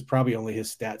 So this is probably only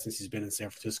his stat since he's been in San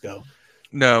Francisco.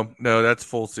 No, that's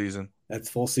full season. That's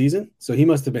full season. So he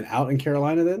must have been out in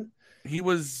Carolina then. He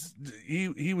was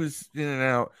in and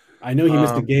out. I know he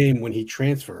missed a game when he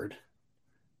transferred.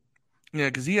 Yeah,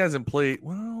 because he hasn't played.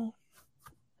 Well,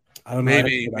 I don't know.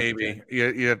 Maybe.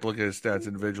 You have to look at his stats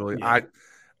individually. Yeah.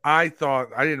 I thought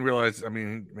I didn't realize. I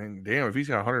mean, damn, if he's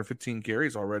got 115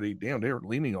 carries already, damn, they were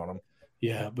leaning on him.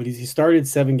 Yeah, but he started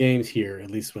 7 games here. At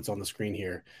least what's on the screen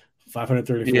here.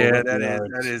 534. Yeah,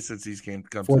 that is since he's came.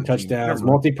 4 touchdowns,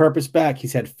 multi-purpose back.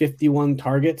 He's had 51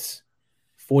 targets,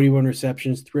 41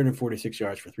 receptions, 346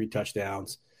 yards for 3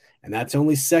 touchdowns, and that's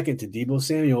only second to Deebo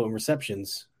Samuel in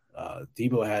receptions.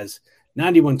 Deebo has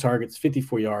 91 targets,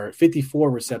 54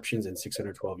 receptions, and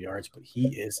 612 yards, but he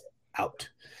is out.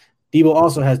 Deebo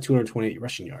also has 228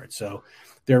 rushing yards. So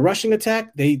their rushing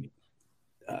attack, I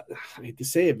hate to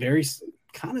say it, very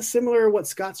kind of similar to what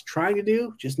Scott's trying to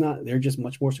do, they're just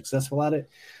much more successful at it.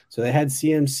 So they had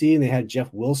CMC and they had Jeff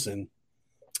Wilson,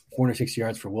 406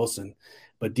 yards for Wilson.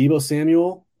 But Deebo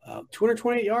Samuel,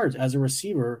 228 yards as a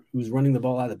receiver who's running the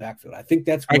ball out of the backfield. I think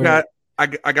that's where I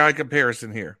got a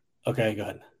comparison here. Okay, go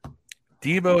ahead.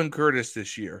 Deebo and Curtis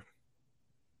this year.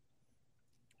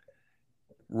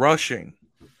 Rushing.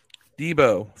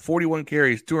 Deebo, 41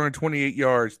 carries, 228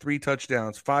 yards, 3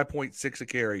 touchdowns, 5.6 a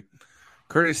carry.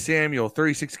 Curtis Samuel,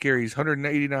 36 carries,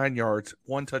 189 yards,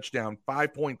 1 touchdown,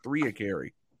 5.3 a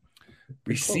carry.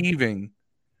 Receiving,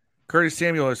 Curtis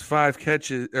Samuel has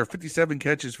 57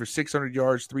 catches for 600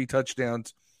 yards, 3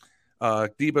 touchdowns.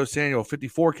 Deebo Samuel,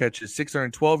 54 catches,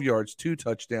 612 yards, 2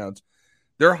 touchdowns.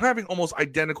 They're having almost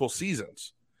identical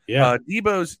seasons. Yeah.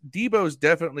 Deebo's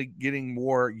definitely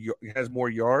has more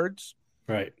yards.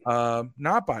 Right.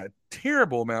 Not by a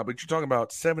terrible amount, but you're talking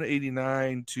about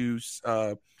 789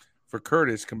 for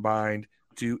Curtis combined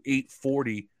to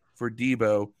 840 for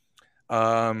Deebo.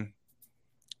 And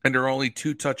they're only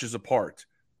 2 touches apart.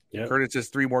 Yep. Curtis has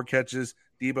 3 more catches.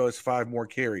 Deebo has 5 more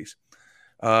carries.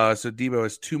 So Deebo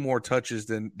has 2 more touches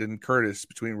than Curtis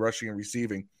between rushing and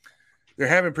receiving. They're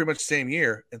having pretty much the same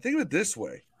year. And think of it this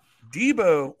way.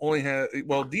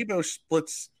 Deebo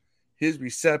splits his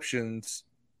receptions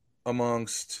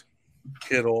amongst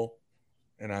Kittle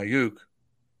and Ayuk.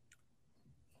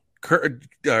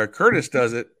 Curtis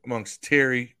does it amongst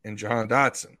Terry and John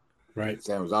Dotson. Right.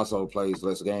 Sanders also plays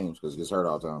less games because he gets hurt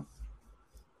all the time.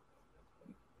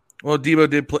 Well, Deebo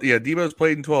did play. Yeah, Deebo's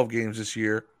played in 12 games this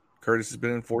year. Curtis has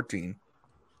been in 14.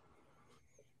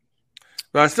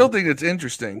 But I still think it's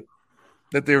interesting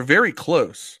that they're very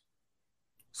close.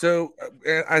 So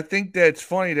I think that it's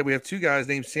funny that we have 2 guys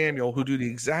named Samuel who do the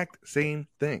exact same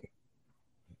thing.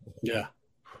 Yeah.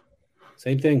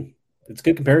 Same thing. It's a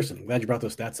good comparison. I'm glad you brought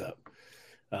those stats up.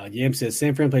 Yam says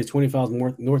San Fran plays 20 miles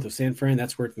north of San Fran.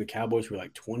 That's where the Cowboys were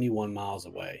like 21 miles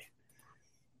away.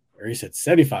 Or he said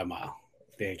 75 mile.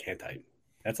 Dan can't type.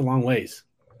 That's a long ways.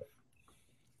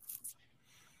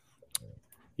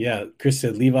 Yeah, Chris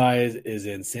said Levi is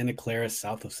in Santa Clara,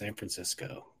 south of San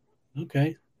Francisco.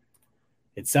 Okay.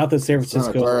 It's south of San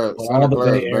Francisco. All the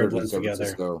Bay Area blends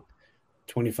together.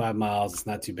 25 miles. It's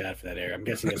not too bad for that area. I'm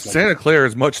guessing it's Santa Clara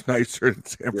is much nicer than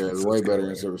San Francisco. Yeah, it's way better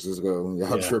than San Francisco.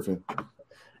 Y'all tripping.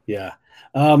 Yeah.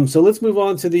 So let's move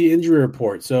on to the injury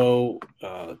report. So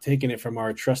taking it from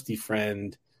our trusty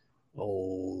friend,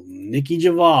 Nikki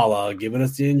Javala, giving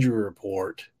us the injury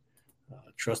report.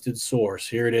 Trusted source.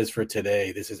 Here it is for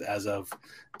today. This is as of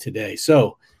today.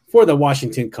 So for the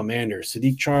Washington Commanders,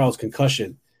 Sadiq Charles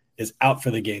concussion is out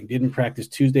for the game. Didn't practice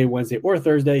Tuesday, Wednesday, or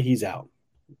Thursday. He's out.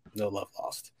 No love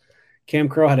lost. Cam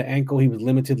Curl had an ankle. He was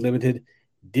limited.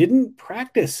 Didn't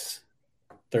practice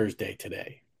Thursday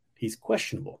today. He's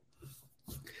questionable.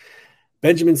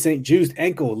 Benjamin St. Juste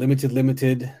ankle,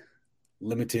 limited,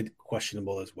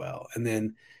 questionable as well. And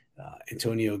then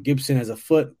Antonio Gibson has a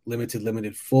foot,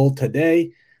 limited, full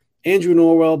today. Andrew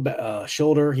Norwell,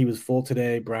 shoulder, he was full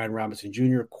today. Brian Robinson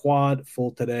Jr., quad,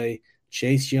 full today.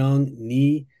 Chase Young,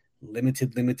 knee,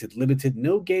 limited.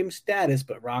 No game status,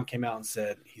 but Ron came out and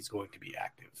said he's going to be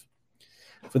active.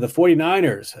 For the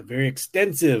 49ers, a very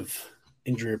extensive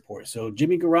injury report. So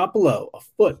Jimmy Garoppolo, a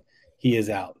foot, he is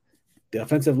out. The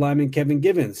offensive lineman Kevin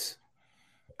Givens,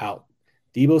 out.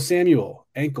 Deebo Samuel,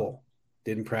 ankle,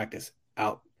 didn't practice,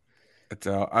 out. That's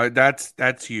out.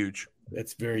 That's huge.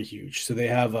 That's very huge. So they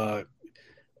have I'm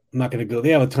not going to go. They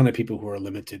have a ton of people who are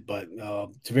limited, but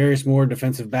Tavarius Moore,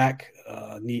 defensive back,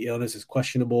 knee illness is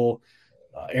questionable.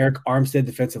 Eric Armstead,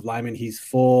 defensive lineman, he's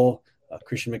full.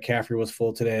 Christian McCaffrey was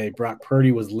full today. Brock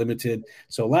Purdy was limited.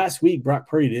 So last week, Brock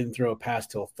Purdy didn't throw a pass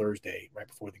till Thursday, right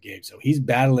before the game. So he's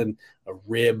battling a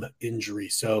rib injury.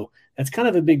 So that's kind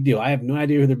of a big deal. I have no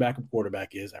idea who their backup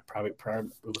quarterback is. It was probably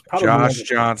Josh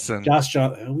Johnson.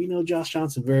 We know Josh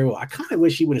Johnson very well. I kind of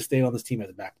wish he would have stayed on this team as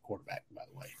a backup quarterback, by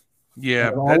the way.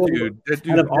 Yeah,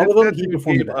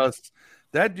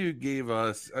 that dude gave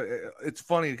us. It's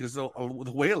funny because the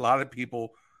way a lot of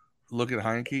people look at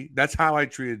Heineke, that's how I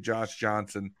treated Josh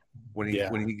Johnson when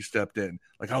he stepped in.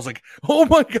 Like I was like, oh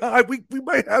my God, we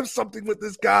might have something with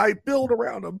this guy. Build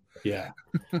around him. Yeah,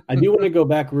 I do want to go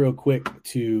back real quick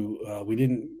to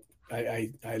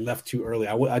I left too early.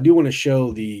 I do want to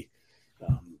show the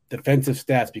defensive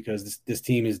stats because this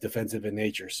team is defensive in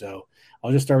nature. So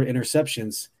I'll just start with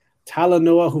interceptions.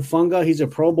 Talanoa Hufanga, he's a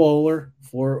Pro Bowler,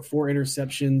 four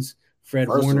interceptions. Fred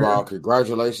First Warner. of all,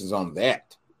 congratulations on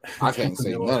that. I can't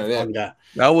say none of that.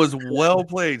 That was well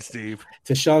played, Steve.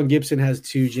 Tashawn Gibson has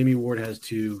 2. Jimmy Ward has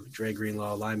 2. Dre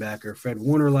Greenlaw, linebacker. Fred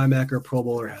Warner, linebacker. Pro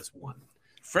Bowler has 1.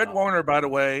 Fred Warner, by the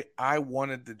way, I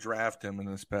wanted to draft him in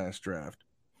this past draft.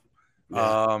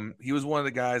 Yeah. He was one of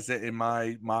the guys that in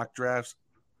my mock drafts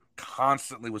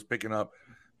constantly was picking up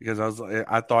because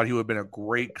I thought he would have been a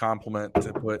great compliment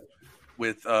to put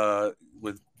with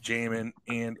Jamin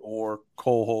and or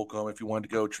Cole Holcomb if you wanted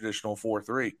to go traditional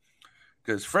 4-3.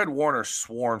 Because Fred Warner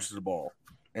swarms the ball,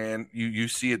 and you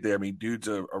see it there. I mean, dude's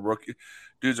a rookie.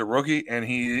 Dude's a rookie, and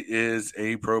he is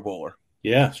a Pro Bowler.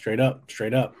 Yeah, straight up.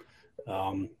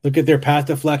 Look at their pass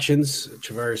deflections.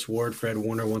 Travaris Ward, Fred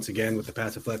Warner once again with the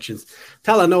pass deflections.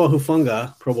 Talanoa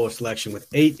Hufanga, Pro Bowl selection with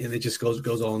 8, and it just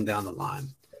goes on down the line.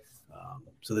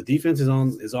 So the defense is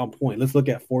on point. Let's look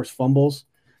at forced fumbles.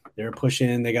 They're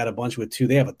pushing. They got a bunch with 2.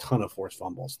 They have a ton of forced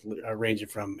fumbles, ranging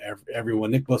from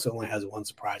everyone. Nick Bosa only has 1,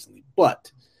 surprisingly. But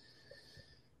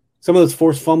some of those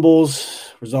forced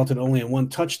fumbles resulted only in 1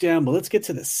 touchdown. But let's get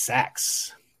to the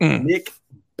sacks. Nick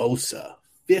Bosa,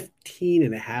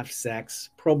 15.5 sacks.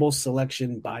 Pro Bowl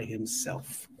selection by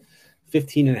himself.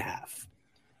 15.5.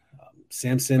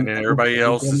 Samson. And everybody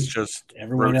else is just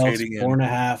everyone rotating else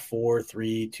 4.5, 4,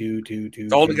 3, 2, 2, 2.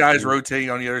 All the guys rotating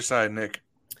on the other side, Nick.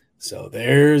 So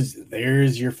there's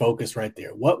your focus right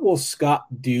there. What will Scott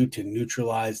do to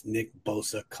neutralize Nick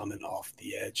Bosa coming off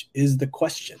the edge is the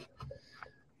question.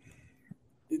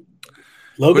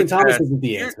 Logan Thomas isn't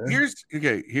the answer.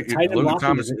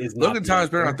 Logan Thomas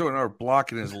better not throw another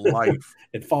block in his life.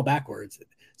 And fall backwards.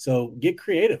 So get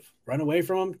creative. Run away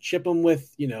from him. Chip him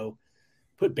with,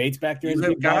 put Bates back there. You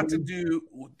have got to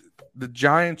do – the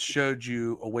Giants showed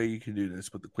you a way you can do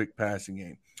this with the quick passing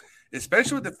game.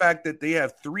 Especially with the fact that they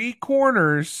have 3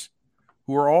 corners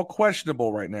who are all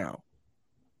questionable right now.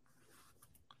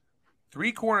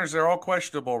 3 corners are all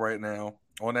questionable right now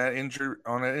on that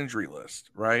injury list,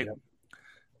 right? Yep.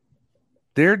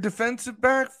 Their defensive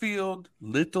backfield,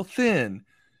 little thin.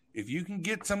 If you can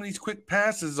get some of these quick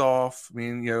passes off,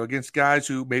 against guys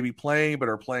who may be playing but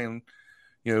are playing,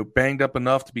 banged up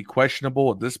enough to be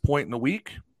questionable at this point in the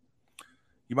week,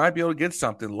 you might be able to get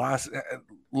something.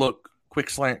 Look, quick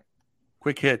slant.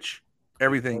 Quick hitch,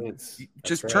 everything.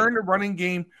 Just turn the running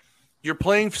game. You're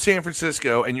playing San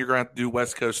Francisco, and you're going to have to do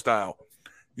West Coast style.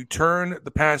 You turn the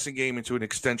passing game into an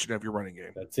extension of your running game.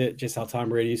 That's it. Just how Tom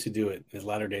Brady used to do it in his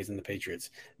latter days in the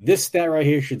Patriots. This stat right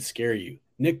here should scare you.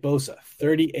 Nick Bosa,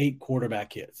 38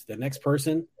 quarterback hits. The next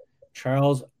person,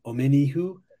 Charles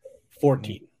Omenihu,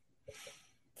 14.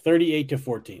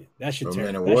 38-14. That should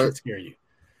scare you.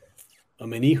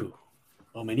 Omenihu.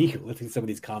 Let's get some of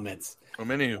these comments.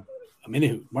 Omenihu.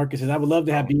 Marcus says, I would love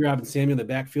to have B-Rob and Samuel in the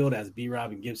backfield as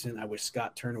B-Rob and Gibson. I wish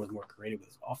Scott Turner was more creative with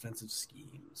his offensive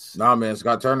schemes. Nah, man,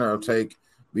 Scott Turner will take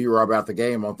B-Rob out the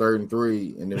game on 3rd and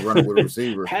 3 and then run it with a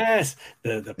receiver. Pass.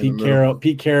 The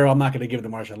Pete Carroll, I'm not going to give it to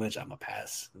Marshawn Lynch. I'm a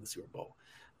pass in the Super Bowl.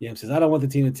 Yam says, I don't want the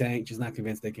team to tank. Just not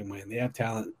convinced they can win. They have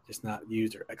talent, just not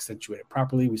used or accentuated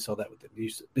properly. We saw that with the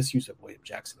misuse of William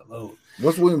Jackson alone.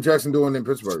 What's William Jackson doing in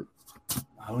Pittsburgh?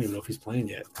 I don't even know if he's playing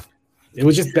yet. It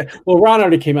was just bad. Well, Ron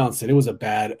already came out and said it was a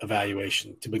bad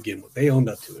evaluation to begin with. They owned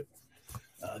up to it.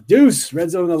 Deuce, Red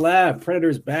Zone in the Lab,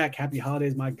 Predators back. Happy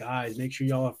holidays, my guys. Make sure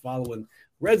y'all are following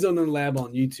Red Zone in the Lab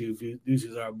on YouTube. Deuce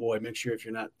is our boy. Make sure if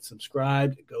you're not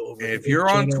subscribed, go over. If you're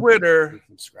on Twitter,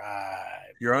 subscribe.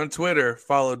 You're on Twitter,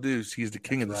 follow Deuce. He's the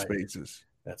king of the spaces.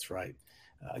 That's right.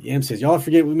 Yam says, y'all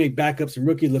forget we make backups and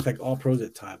rookies look like all pros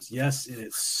at times. Yes, and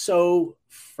it's so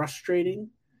frustrating.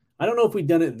 I don't know if we've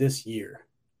done it this year.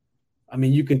 I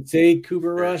mean, you could say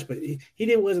Cooper Rush, but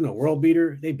he wasn't a world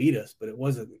beater. They beat us, but it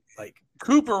wasn't like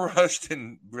Cooper Rush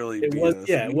didn't really beat us.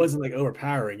 Yeah, it wasn't like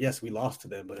overpowering. Yes, we lost to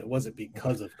them, but it wasn't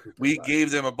because of Cooper We Rush.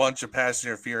 gave them a bunch of pass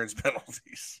interference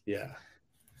penalties. Yeah.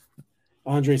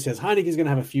 Andre says Heineke's going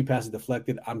to have a few passes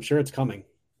deflected. I'm sure it's coming.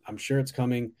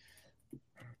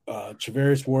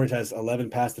 Travaris Ward has 11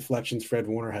 pass deflections. Fred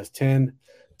Warner has 10.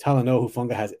 Talanoa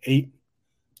Hufanga has 8.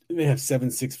 They have 7,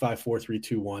 6, 5, 4, 3,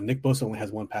 2, 1. Nick Bosa only has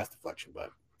 1 pass deflection,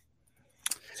 but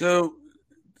so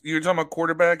you're talking about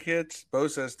quarterback hits.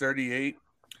 Bosa has 38.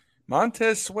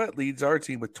 Montez Sweat leads our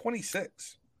team with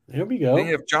 26. There we go. Then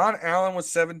you have John Allen with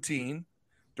 17.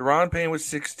 Deron Payne with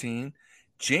 16.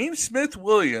 James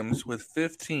Smith-Williams with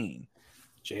 15.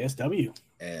 JSW.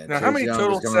 And now, Chase how many Young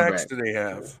total is sacks back, do they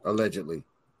have? allegedly?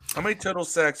 How many total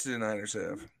sacks do the Niners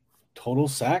have? Total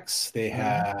sacks, they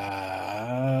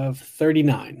have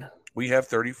 39. We have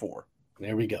 34.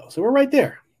 There we go. So we're right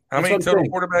there. How That's many what I'm total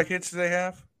saying. quarterback hits do they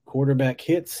have? Quarterback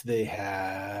hits, they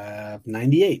have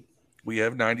 98. We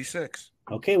have 96.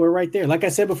 Okay, we're right there. Like I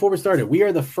said before we started, we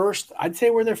are the first, I'd say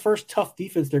we're their first tough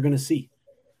defense they're going to see.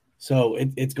 So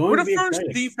it's going to be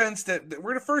exciting.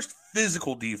 We're the first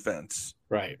physical defense.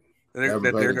 Right. That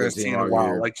they're going to see in a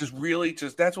while. Like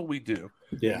that's what we do.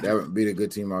 Yeah. That would be a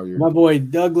good team all year. My boy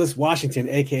Douglas Washington,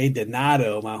 aka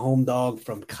Donato, my home dog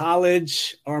from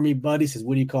college, Army buddy, says,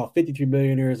 what do you call 53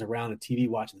 millionaires around a TV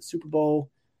watching the Super Bowl?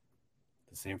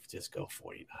 The San Francisco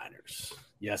 49ers.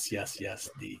 Yes,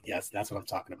 that's what I'm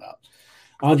talking about.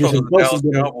 Andre says,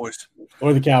 the Cowboys.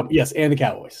 Or the Cowboys. Yes, and the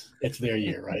Cowboys. It's their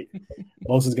year, right?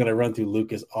 Bosa's going to run through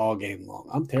Lucas all game long.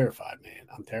 I'm terrified, man.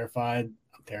 I'm terrified.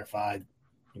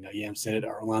 You know, Yam said it.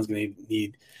 Our line's going to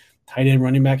need tight end,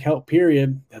 running back help,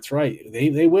 period. That's right.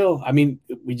 They will. I mean,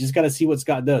 we just got to see what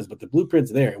Scott does, but the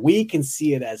blueprint's there. We can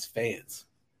see it as fans.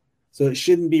 So it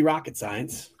shouldn't be rocket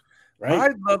science, right?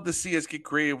 I'd love to see us get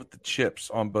creative with the chips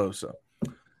on Bosa.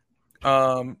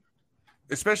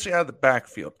 Especially out of the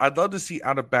backfield. I'd love to see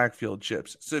out of backfield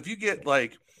chips. So if you get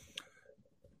like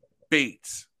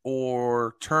Bates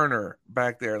or Turner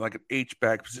back there, like an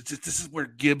H-back, this is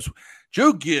where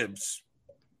Joe Gibbs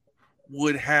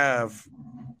would have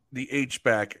the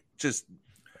H-back just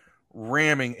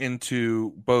ramming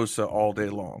into Bosa all day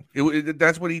long.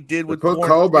 That's what he did with put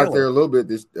Cole back there a little bit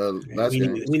this last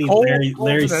game. We need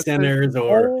Larry Centers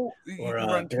or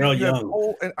Darrell Young.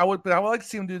 Cole, and I would like to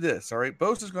see him do this. All right,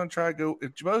 Bosa's going to try to go.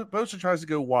 If Bosa tries to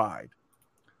go wide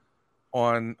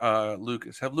on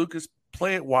Lucas, have Lucas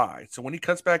play it wide. So when he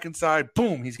cuts back inside,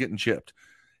 boom, he's getting chipped.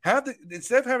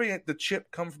 Instead of having the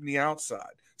chip come from the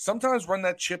outside, sometimes run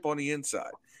that chip on the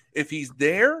inside. If he's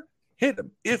there, hit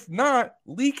him. If not,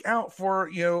 leak out to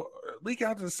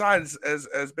the side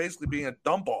as basically being a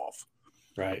dump off.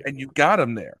 Right. And you got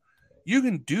him there. You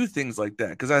can do things like that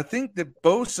because I think that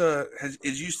Bosa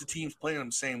is used to teams playing him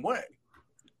the same way.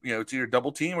 You know, it's either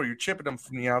double team or you're chipping them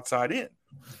from the outside in.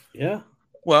 Yeah.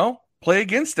 Well, play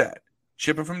against that.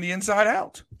 Chip it from the inside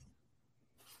out.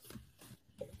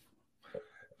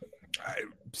 I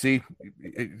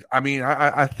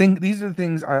think these are the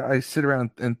things I sit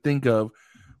around and think of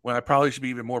when I probably should be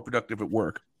even more productive at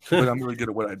work. But I'm really good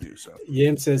at what I do. So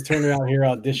Yim says Turner out here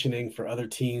auditioning for other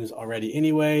teams already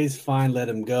anyways. Fine, let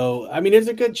him go. I mean, there's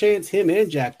a good chance him and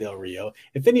Jack Del Rio.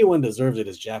 If anyone deserves it,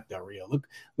 is Jack Del Rio.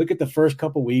 Look at the first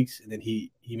couple weeks, and then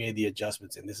he made the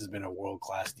adjustments, and this has been a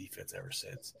world-class defense ever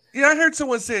since. Yeah, I heard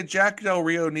someone say Jack Del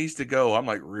Rio needs to go. I'm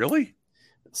like, really?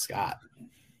 Scott,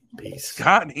 peace.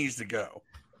 Scott needs to go.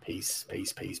 Peace.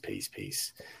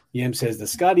 Yim says,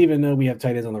 does Scott even know we have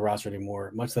tight ends on the roster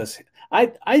anymore? Much less.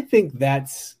 I think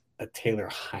that's a Taylor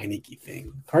Heineke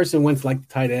thing. Carson Wentz liked the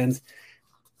tight ends.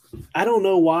 I don't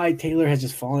know why Taylor has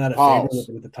just fallen out of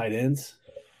favor with the tight ends.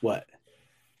 What?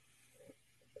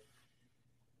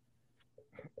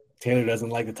 Taylor doesn't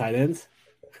like the tight ends?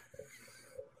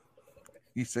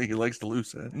 You say he likes the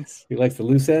loose ends? He likes the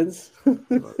loose ends?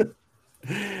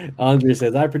 Andre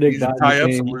says, I predict He's tie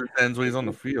up some game loose ends when he's on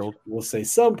the field. will say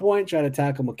some point, try to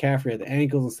tackle McCaffrey at the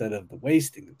ankles instead of the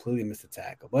waist and completely miss the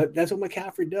tackle. But that's what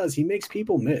McCaffrey does. He makes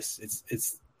people miss.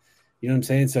 It's you know what I'm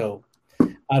saying? So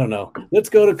I don't know. Let's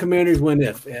go to Commanders win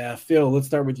if. Phil, let's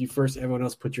start with you first. Everyone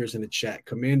else put yours in the chat.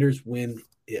 Commanders win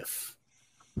if.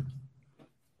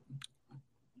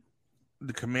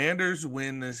 The Commanders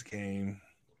win this game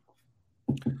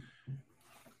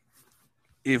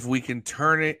if we can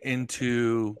turn it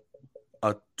into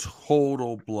a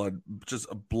total just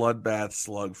a bloodbath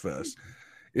slugfest.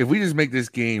 If we just make this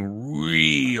game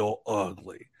real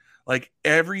ugly, like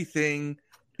everything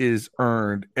is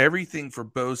earned, everything for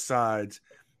both sides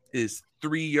is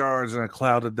 3 yards in a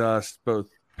cloud of dust, both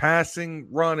passing,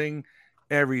 running,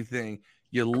 everything.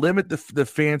 You limit the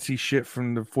fancy shit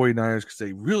from the 49ers because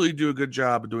they really do a good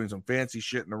job of doing some fancy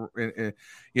shit.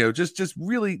 Just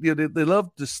really, they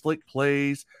love the slick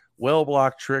plays,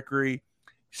 well-blocked trickery,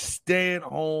 stay at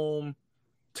home,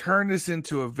 turn this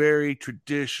into a very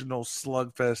traditional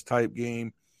slugfest type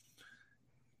game,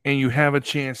 and you have a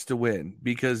chance to win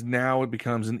because now it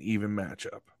becomes an even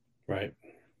matchup. Right.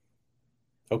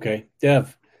 Okay.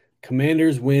 Dev,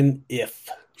 Commanders win if.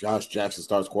 Josh Jackson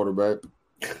starts quarterback.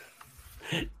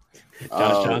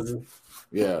 Josh Johnson.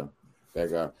 Yeah,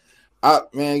 that guy. I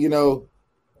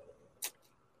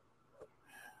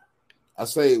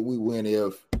say we win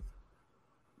if,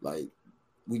 like,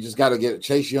 we just got to get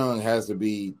Chase Young has to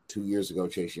be 2 years ago.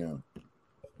 Chase Young,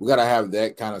 we got to have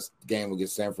that kind of game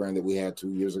against San Fran that we had 2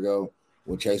 years ago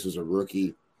when Chase was a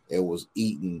rookie. It was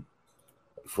eaten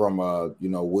from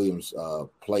Williams'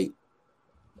 plate.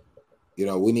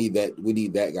 We need that. We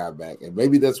need that guy back, and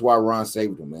maybe that's why Ron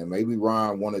saved him, man. Maybe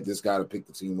Ron wanted this guy to pick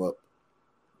the team up.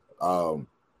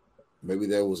 Maybe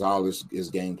that was all his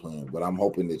game plan. But I'm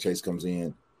hoping that Chase comes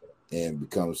in and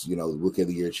becomes, the Rookie of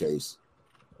the Year Chase.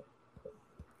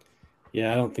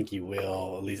 Yeah, I don't think he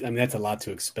will. At least, I mean, that's a lot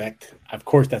to expect. Of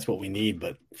course, that's what we need.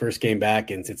 But first game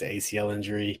back, and since ACL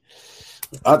injury,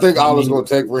 I think all it's going to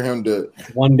take for him to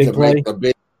make a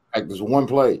big. Like there's one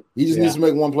play. He just needs to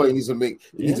make one play. He needs to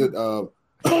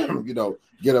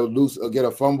get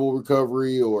a fumble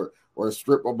recovery or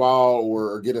strip a ball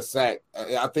or get a sack.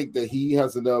 I think that he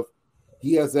has enough.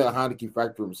 He has that Heineke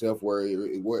factor himself where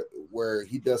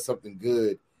he does something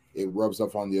good, it rubs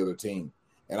off on the other team.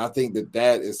 And I think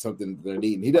that is something that they're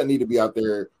needing. He doesn't need to be out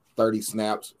there 30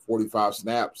 snaps, 45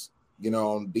 snaps,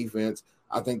 on defense.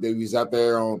 I think that he's out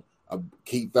there on a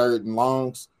key third and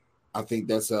longs. I think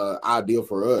that's ideal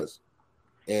for us.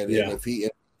 And if he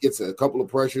gets a couple of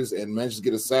pressures and manages to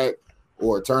get a sack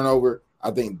or a turnover,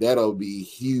 I think that'll be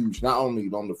huge, not only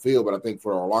on the field, but I think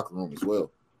for our locker room as well.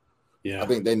 Yeah, I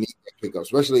think they need that pickup,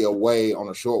 especially away on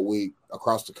a short week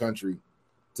across the country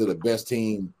to the best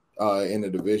team in the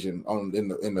division in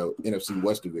the NFC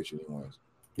West division, anyways.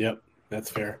 Yep,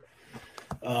 that's fair.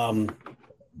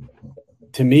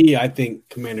 To me, I think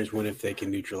Commanders win if they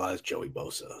can neutralize Joey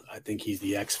Bosa. I think he's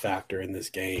the X factor in this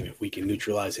game. If we can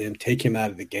neutralize him, take him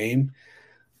out of the game,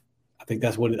 I think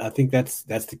that's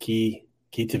the key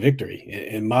to victory,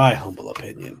 in my humble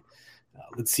opinion.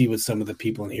 Let's see what some of the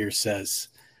people in here says.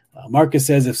 Marcus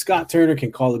says if Scott Turner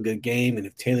can call a good game and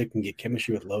if Taylor can get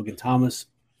chemistry with Logan Thomas,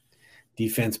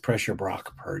 defense pressure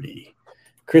Brock Purdy.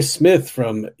 Chris Smith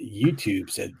from YouTube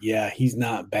said, yeah, he's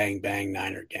not bang bang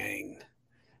Niner gang.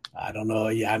 I don't know.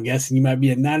 Yeah, I'm guessing you might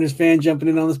be a Niners fan jumping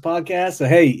in on this podcast. So,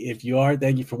 hey, if you are,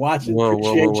 thank you for watching. Whoa.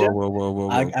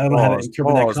 I don't know how to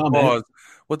interpret that comment. Pause.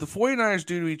 What the 49ers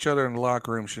do to each other in the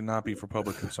locker room should not be for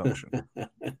public consumption.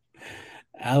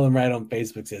 Alan Wright on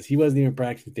Facebook says he wasn't even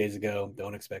practicing days ago.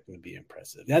 Don't expect him to be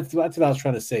impressive. That's what I was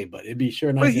trying to say, but it'd be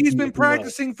sure nice. But he's been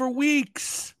practicing for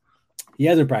weeks. He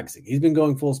hasn't been practicing. He's been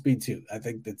going full speed too. I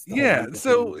think that's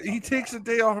so he takes a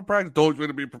day off of practice. Don't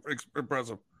expect him to be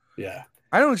impressive. Yeah.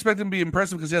 I don't expect him to be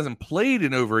impressive because he hasn't played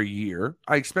in over a year.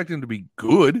 I expect him to be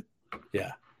good.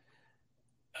 Yeah.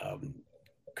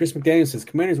 Chris McDaniel says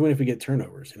Commanders win if we get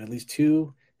turnovers and at least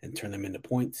 2 and turn them into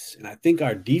points. And I think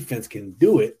our defense can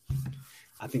do it.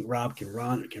 I think Rob can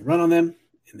run on them,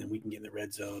 and then we can get in the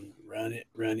red zone, run it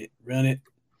right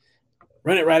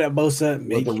at Bosa.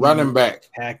 With the running back.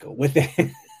 Tackle with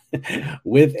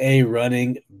a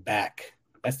running back.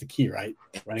 That's the key, right?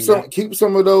 Keep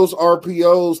some of those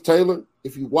RPOs, Taylor.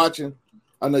 If you're watching,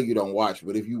 I know you don't watch,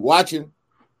 but if you're watching,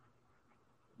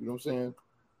 you know what I'm saying?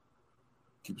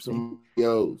 Keep some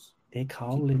RPOs. They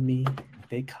calling me.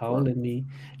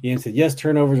 Ian said, yes,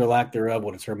 turnovers or lack thereof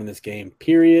will determine this game,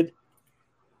 period.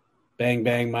 Bang,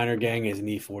 bang, minor gang is an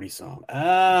E40 song.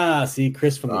 See,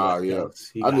 Chris from the West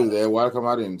Coast. I knew that. Why come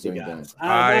I didn't say anything?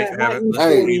 I haven't.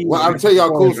 Hey, I'll tell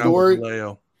y'all a cool story.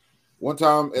 One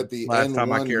time at the Last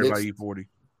time I N1 cared about mix, E40.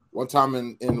 one time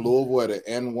in Louisville at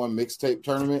an N1 mixtape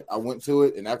tournament, I went to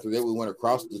it, and after that, we went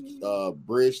across the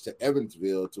bridge to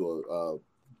Evansville to a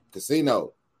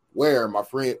casino where our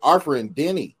friend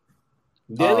Denny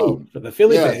for the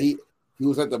Philly fan. he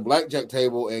was at the blackjack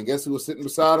table, and guess who was sitting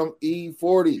beside him?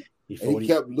 E40. And he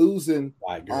kept losing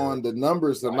on the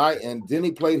numbers tonight, and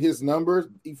Denny played his numbers,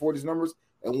 E40's numbers,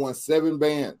 and won 7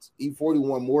 bands. E40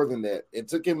 won more than that. It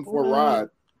took him for a ride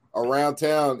around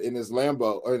town in his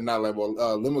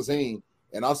limousine,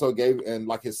 and also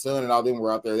like his son and all them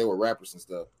were out there. They were rappers and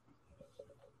stuff.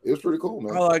 It was pretty cool,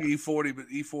 man. I like E40, but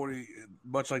E40,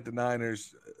 much like the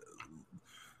Niners,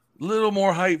 a little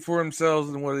more hype for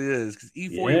themselves than what it is. Because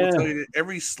E40 will tell you that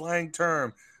every slang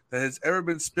term that has ever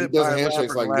been spit by a rapper in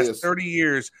the last 30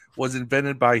 years was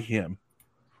invented by him.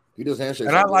 He does handshakes.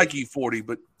 And I like E40,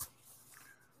 but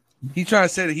he's trying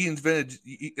to say that he invented.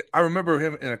 I remember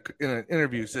him in an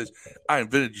interview says, "I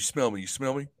invented you smell me. You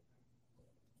smell me,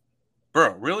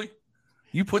 bro? Really?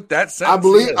 You put that sentence?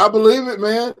 I believe it,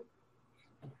 man.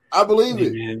 I believe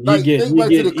it. Man, think back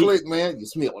to the click, man. You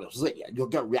smell it. You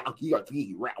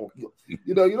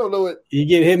don't know it. You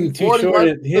get him too short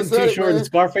and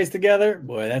Scarface together.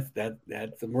 Boy, that's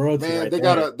some royalty. Man, right they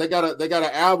got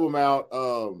an album out.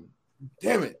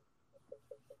 Damn it.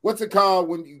 What's it called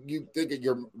when you think of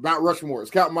your Mount Rushmore?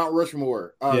 It's called Mount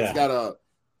Rushmore. It's got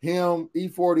him,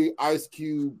 E40, Ice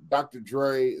Cube, Dr.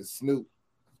 Dre, and Snoop.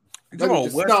 I'm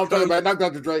talking about not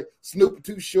Dr. Dre, Snoop,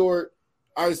 Too Short,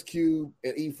 Ice Cube,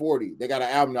 and E40. They got an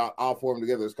album out, all 4 of them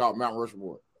together. It's called Mount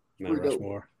Rushmore. Mount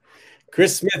Rushmore.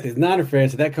 Chris Smith is not a fan,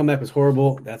 so that comeback was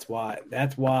horrible. That's why.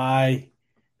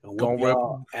 Don't whoop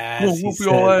your ass.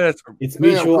 It's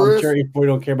mutual. I'm sure E40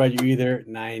 don't care about you either.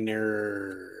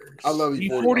 Niners. I love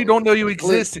E40 don't know you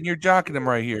exist, and you're jocking them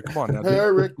right here. Come on now.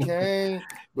 Hurricane,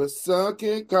 but some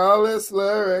can call it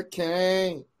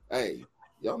Slurricane. Hey,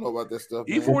 y'all know about this stuff.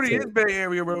 E40 is Bay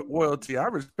Area royalty. I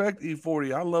respect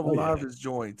E40. I love a lot of his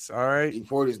joints. All right.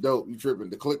 E40 is dope. You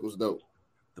tripping. The Click was dope.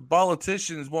 The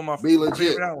Politician is one of my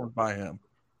favorite albums by him.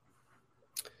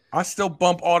 I still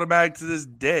bump Automatic to this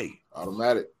day.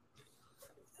 Automatic.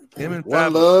 Him and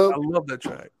One Love. I love that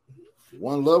track.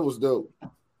 One Love was dope.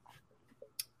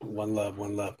 One love.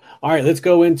 All right, let's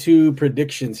go into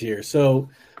predictions here. So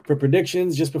for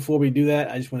predictions, just before we do that,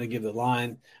 I just want to give the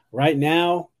line. Right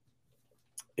now,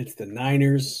 it's the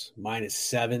Niners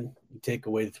 -7. You take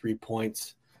away the 3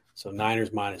 points. So Niners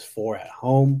 -4 at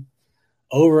home.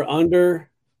 Over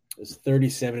under is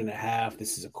 37.5.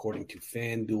 This is according to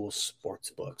FanDuel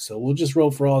Sportsbook. So we'll just roll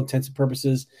for all intents and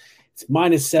purposes. It's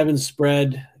 -7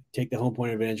 spread. Take the home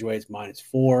point advantage away. It's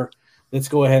 -4. Let's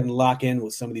go ahead and lock in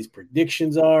what some of these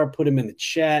predictions are. Put them in the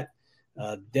chat.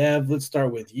 Dev, let's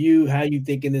start with you. How you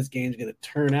thinking this game's going to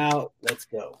turn out? Let's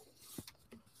go.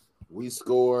 We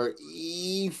score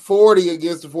E40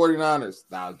 against the 49ers.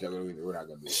 Nah, we're not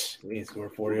going to do it. We ain't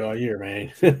scored 40 all year,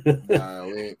 man. We ain't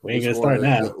going to start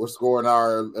now. We're scoring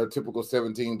our typical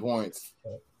 17 points.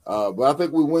 But I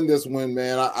think we win this one,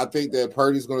 man. I think that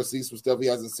Purdy's going to see some stuff he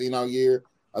hasn't seen all year.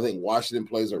 I think Washington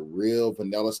plays a real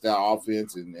vanilla-style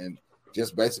offense and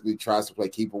just basically tries to play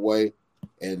keep away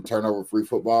and turnover-free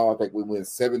football. I think we win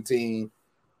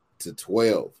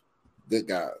 17-12. Good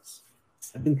guys.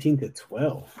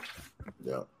 17-12.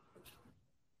 Yeah. All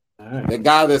right. The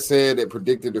guy that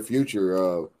predicted the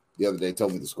future the other day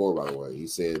told me the score, by the way. He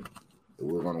said that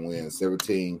we're going to win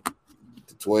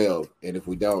 17-12, and if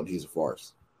we don't, he's a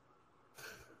farce.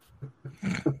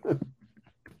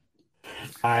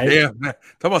 Damn, man.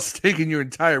 Talk about staking your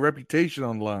entire reputation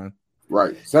on the line.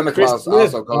 Right. Santa Claus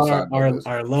also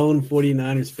our lone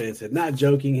 49ers fan said, not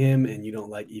joking him, and you don't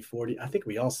like E40. I think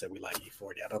we all said we like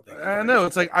E40. I don't think. I know.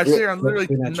 It's like I say I literally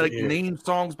name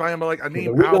songs by him, but like I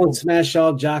name We're going to smash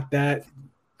all jock that.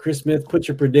 Chris Smith, put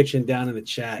your prediction down in the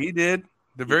chat. He did.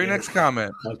 The very next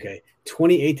comment. Okay.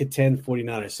 28-10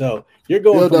 49ers. So you're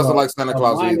going. Bill doesn't like Santa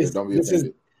Claus either. Don't be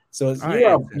offended. So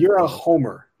you're a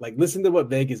homer. Like, listen to what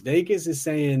Vegas is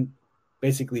saying.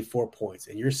 Basically 4 points,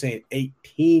 and you're saying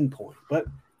 18 points. But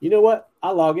you know what?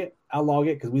 I'll log it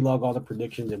because we log all the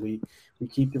predictions and we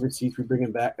keep the receipts. We bring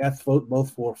them back. That's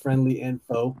both for friendly and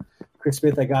foe. Chris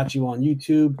Smith, I got you on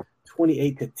YouTube.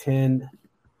 28-10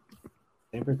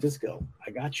 San Francisco. I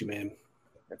got you, man.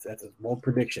 That's a bold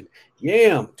prediction.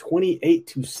 Yam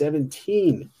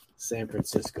 28-17 San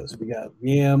Francisco. So we got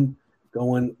Yam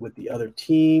going with the other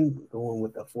team, going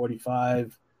with the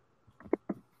 45.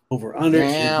 Over under, so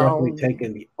definitely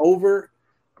taking the over.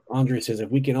 Andre says if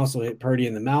we can also hit Purdy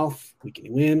in the mouth, we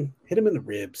can win. Hit him in the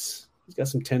ribs. He's got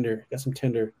some tender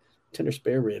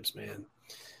spare ribs, man.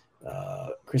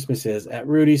 Christmas says, at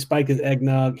Rudy, Spike is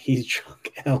eggnog. He's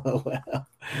drunk.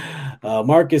 LOL.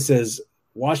 Marcus says,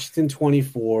 Washington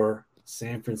 24,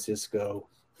 San Francisco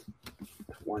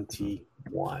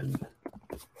 21.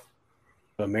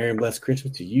 A merry and blessed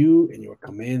Christmas to you and your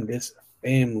tremendous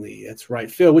family. That's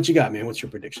right. Phil, what you got, man? What's your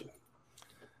prediction?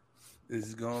 This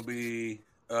is going to be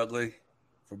ugly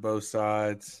for both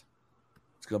sides.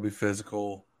 It's going to be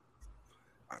physical.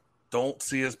 I don't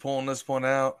see us pulling this one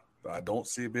out, but I don't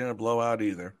see it being a blowout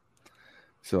either.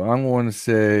 So I'm going to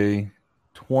say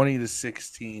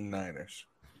 20-16 Niners.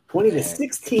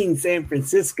 20-16 San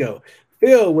Francisco.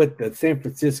 Phil with the San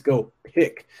Francisco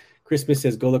pick. Christmas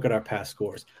says, go look at our past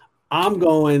scores.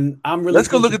 Let's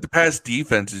go look at the past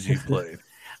defenses you've played.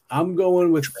 I'm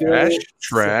going with trash.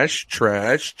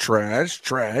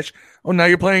 Oh, now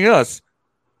you're playing us.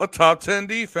 A top 10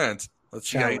 defense. Let's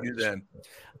see how you do then.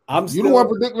 You don't want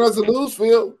predicting us to lose,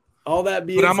 Phil. All that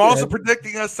being But I'm said, also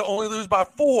predicting us to only lose by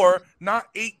 4, not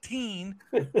 18,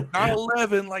 not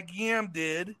 11 like Yam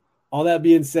did. All that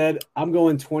being said, I'm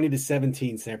going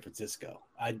 20-17 San Francisco.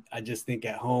 I just think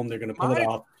at home they're going to pull it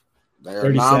off.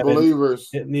 They're non-believers.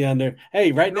 Hitting the under.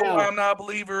 Hey, now I'm not a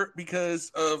believer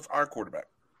because of our quarterback.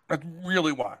 That's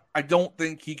really why. I don't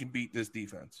think he can beat this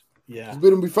defense. Yeah. He's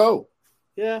beat him before.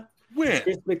 Yeah. When?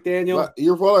 Chris McDaniel.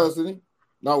 Year before last, didn't he?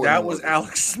 No, that was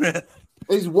Alex Smith.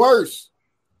 He's worse.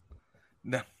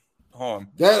 No. Hold on.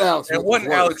 That Alex Smith. It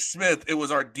wasn't Alex Smith. It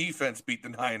was our defense beat the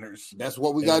Niners. That's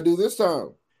what we got to do this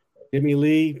time. Jimmy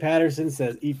Lee Patterson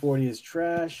says E40 is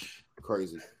trash.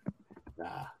 Crazy.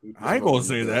 Nah. I ain't going to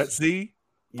say that. See?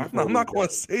 I'm not going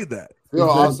to say that. Phil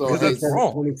also hates,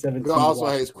 Phil also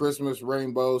hates Christmas,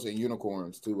 rainbows, and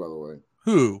unicorns, too, by the way.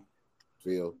 Who?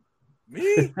 Phil.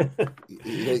 Me?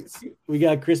 he hates. We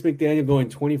got Chris McDaniel going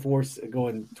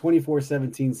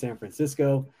 24-17 San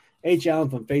Francisco. H. Allen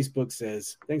from Facebook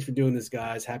says, thanks for doing this,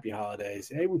 guys. Happy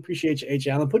holidays. Hey, we appreciate you, H.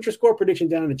 Allen. Put your score prediction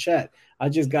down in the chat. I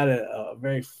just got a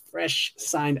very fresh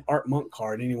signed Art Monk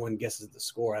card. Anyone guesses the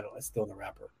score, it's still in the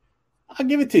wrapper. I'll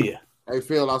give it to you. Hey,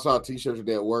 Phil, I saw a t-shirt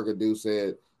today at work. A dude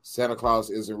said, Santa Claus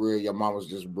isn't real. Your mama's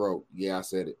just broke. Yeah, I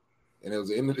said it. And it was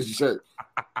the end of the shirt.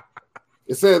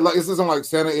 It said something like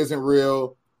Santa isn't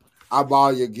real. I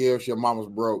buy your gifts. Your mama's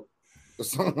broke. Or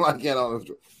something like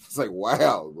that. It's like,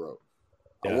 wow, bro.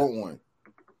 Yeah. I want one.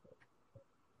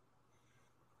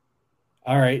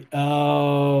 All right.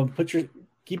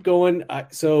 Keep going.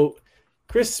 So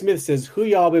Chris Smith says, who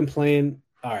y'all been playing?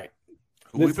 All right.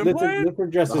 Let's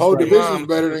address the this. Whole division's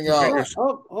better than y'all.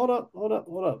 Hold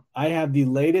up. I have the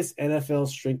latest NFL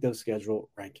strength of schedule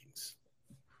rankings.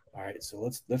 All right, so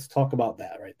let's talk about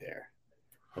that right there.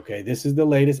 Okay, this is the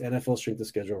latest NFL strength of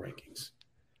schedule rankings.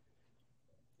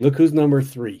 Look who's number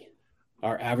 3.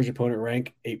 Our average opponent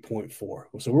rank 8.4.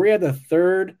 So we're at the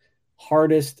third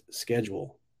hardest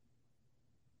schedule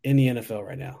in the NFL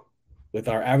right now, with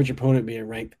our average opponent being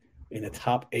ranked in the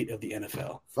top 8 of the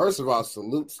NFL. First of all,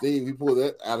 salute Steve. He pulled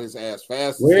that out of his ass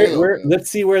fast. Let's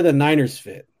see where the Niners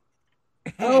fit.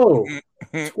 Oh,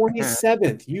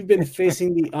 27th. You've been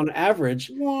facing on average,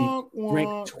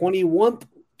 ranked 21st,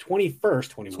 21st.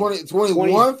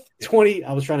 20.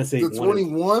 I was trying to say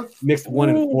 21st. Mixed 1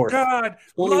 and 4. God,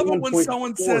 love it when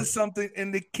someone says something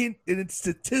and it's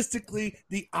statistically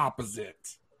the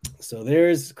opposite. So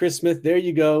there's Chris Smith. There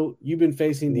you go. You've been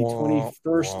facing the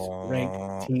 21st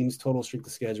ranked team's total strength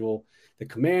of schedule. The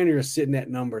Commanders are sitting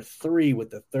at number 3 with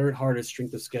the third hardest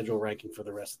strength of schedule ranking for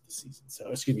the rest of the season.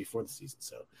 For the season.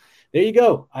 So there you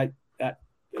go.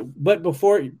 But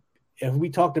before, if we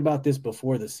talked about this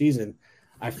before the season,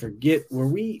 I forget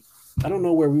I don't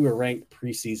know where we were ranked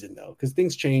preseason though, because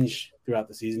things change throughout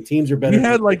the season. Teams are better. We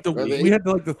had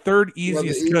the third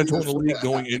easiest schedule in the league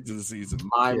going into the season.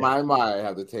 My,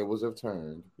 how the tables have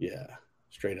turned. Yeah,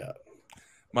 straight up.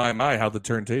 My, how the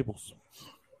turntables.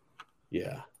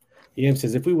 Yeah. Yam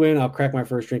says, if we win, I'll crack my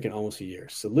first drink in almost a year.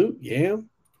 Salute, Yam.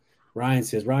 Ryan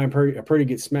says, Purdy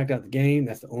gets smacked out the game.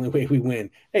 That's the only way we win.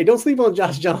 Hey, don't sleep on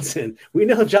Josh Johnson. We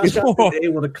know Josh Johnson is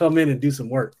able to come in and do some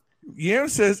work. Yam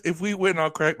says, if we win,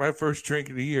 I'll crack my first drink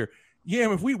of the year.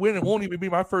 Yam, if we win, it won't even be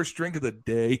my first drink of the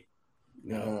day.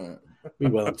 No, we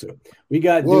well up to it. We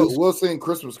got we'll sing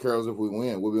Christmas carols if we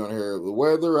win. We'll be on here. The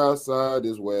weather outside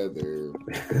is weather.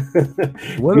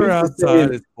 Weather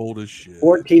outside is cold as shit.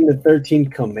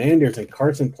 14-13 Commanders, and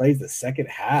Carson plays the second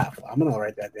half. I'm gonna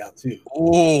write that down too.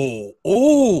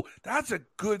 Oh, that's a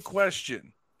good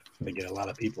question. They get a lot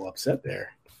of people upset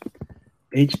there.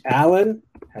 H. Allen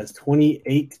has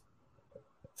 28-17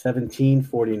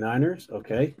 49ers.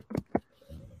 Okay.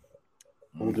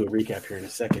 We'll do a recap here in a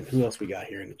second. Who else we got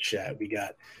here in the chat? We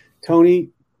got Tony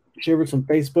Shivers from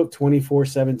Facebook,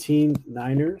 24-17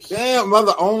 Niners. Damn, am I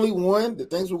the only one that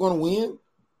thinks we're going to win?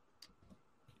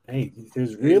 Hey,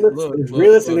 there's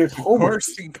realists and there's homers.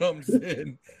 Carson comes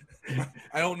in.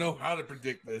 I don't know how to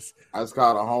predict this. I just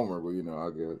called a homer, but I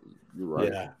get you're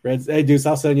right. Yeah, Reds. Hey, Deuce,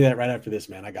 I'll send you that right after this,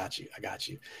 man. I got you.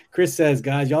 Chris says,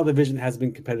 guys, y'all division has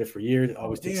been competitive for years.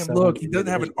 Always damn, look, he doesn't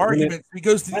have an argument. He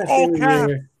goes to the all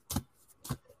cap.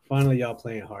 Finally, y'all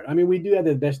playing hard. I mean, we do have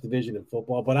the best division in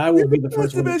football, but I will be the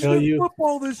first one to tell you,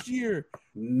 football this year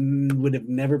would have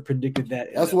never predicted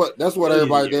that. That's what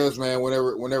everybody does, man.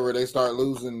 Whenever they start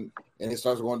losing and it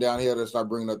starts going downhill, they start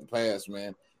bringing up the past,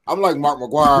 man. I'm like Mark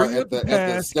McGwire at the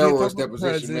steroids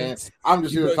deposition, man. I'm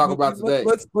just here to talk about today.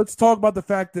 Let's talk about the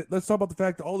fact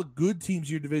that all the good teams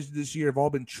in your division this year have all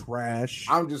been trash.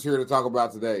 I'm just here to talk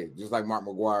about today, just like Mark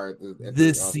McGwire at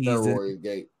this season. Steroid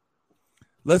gate.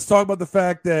 Let's talk about the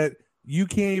fact that you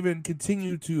can't even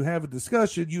continue to have a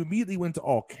discussion. You immediately went to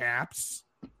all caps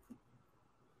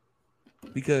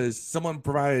because someone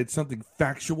provided something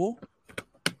factual.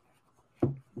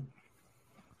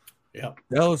 Yeah,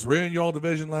 Dallas ran y'all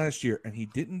division last year, and they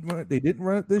didn't run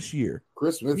it this year.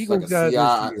 Chris Smith is like a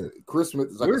CIA. Chris Smith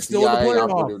is like a CIA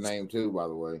operative name too, by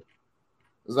the way.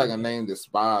 It's like a name that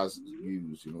spies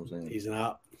use. You know what I'm saying? He's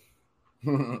not.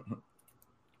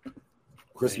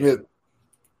 Chris Smith.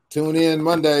 Tune in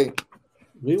Monday.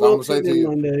 We will tune in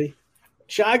Monday.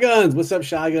 Shy Guns, what's up,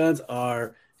 Shy Guns?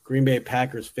 Our Green Bay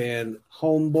Packers fan,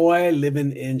 homeboy,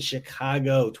 living in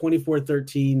Chicago.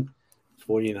 24-13,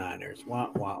 49ers.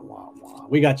 Wah, wah, wah, wah.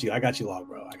 We got you. I got you, log,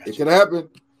 bro. It could happen.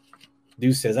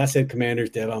 Deuce says, I said Commanders,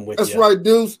 Dev. I'm with you. That's right,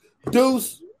 Deuce.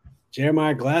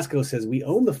 Jeremiah Glasgow says, we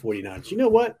own the 49ers. You know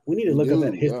what? We need to look up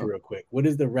that history real quick. What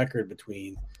is the record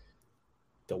between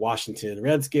the Washington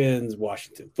Redskins,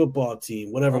 Washington football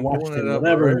team, whatever,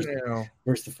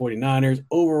 versus the 49ers?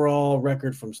 Overall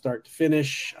record from start to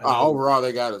finish. Overall,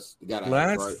 they got us.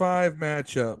 Last 5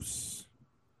 matchups.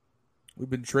 We've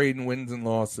been trading wins and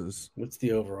losses. What's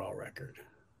the overall record?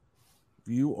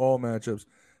 View all matchups.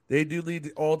 They do lead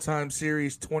the all-time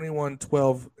series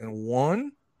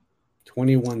 21-12-1.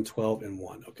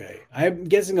 21-12-1. Okay. I'm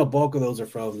guessing a bulk of those are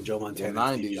from Joe Montana. The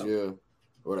 90s,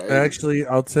 yeah. Actually,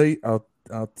 I'll tell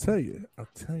you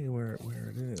where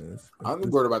it is. I'm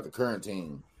worried about the current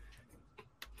team.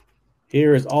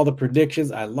 Here is all the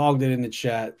predictions. I logged it in the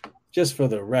chat just for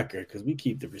the record because we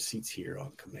keep the receipts here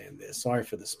on Command This. Sorry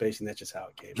for the spacing. That's just how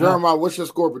it came. Jeremiah, what's your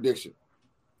score prediction?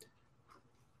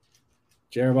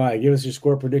 Jeremiah, give us your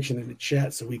score prediction in the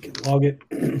chat so we can log it.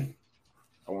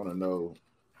 I want to know.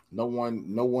 No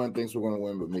one thinks we're going to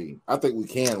win but me. I think we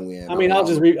can win. I mean, I'll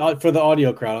just read for the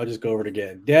audio crowd. I'll just go over it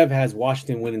again. Dev has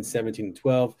Washington winning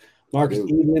 17-12. Marcus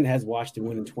Evelyn has Washington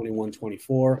winning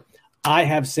 21-24. I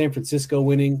have San Francisco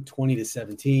winning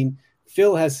 20-17.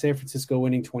 Phil has San Francisco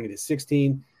winning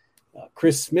 20-16.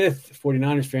 Chris Smith,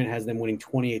 49ers fan, has them winning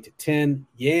 28-10.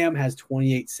 Yam has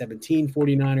 28-17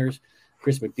 49ers.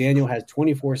 Chris McDaniel has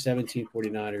 24-17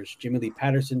 49ers. Jimmy Lee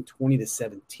Patterson,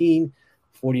 20-17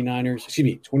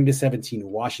 49ers. 20-17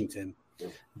 Washington.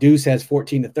 Deuce has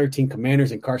 14-13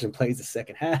 Commanders, and Carson plays the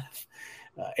second half.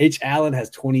 H. Allen has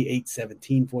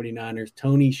 28-17 49ers.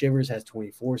 Tony Shivers has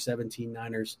 24-17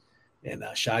 Niners. And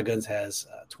Shy Guns has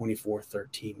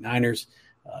 24-13 Niners.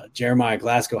 Jeremiah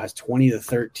Glasgow has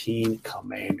 20-13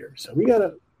 Commanders. So we got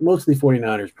a mostly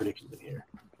 49ers predictions in here.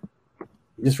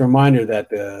 Just a reminder that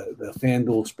the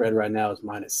FanDuel spread right now is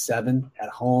 -7 at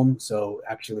home. So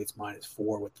actually it's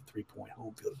 -4 with the 3-point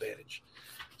home field advantage.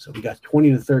 So we got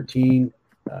 20-13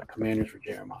 Commanders for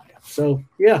Jeremiah. So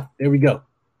yeah, there we go.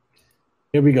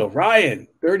 Here we go. Ryan,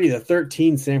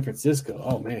 30-13 San Francisco.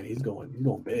 Oh man, he's going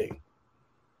big.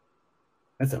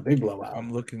 That's a big blowout.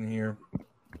 I'm looking here.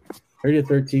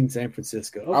 30-13 San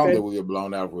Francisco. Okay. I don't think we get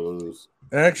blown out if we lose.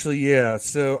 Actually, yeah.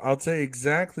 So I'll tell you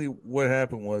exactly what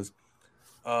happened was.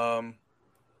 Chris,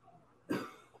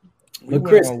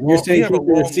 you're saying we have a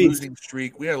long losing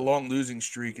streak. We had a long losing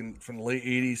streak from the late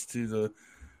 80s to the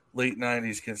late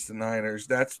 90s against the Niners.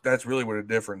 That's really what the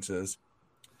difference is.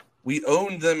 We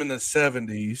owned them in the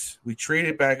 70s. We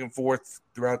traded back and forth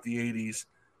throughout the 80s,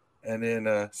 and then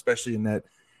especially in that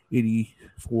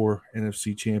 84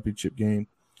 NFC Championship game.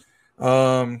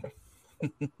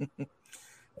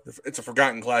 It's a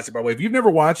forgotten classic, by the way. If you've never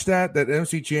watched that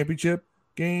NFC Championship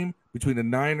game between the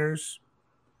Niners,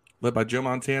 led by Joe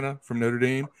Montana from Notre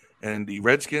Dame, and the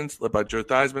Redskins, led by Joe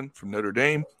Theismann from Notre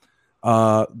Dame,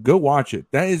 go watch it.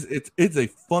 It's a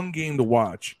fun game to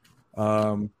watch.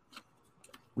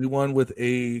 We won with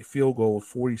a field goal with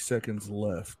 40 seconds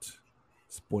left.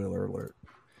 Spoiler alert.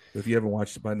 If you haven't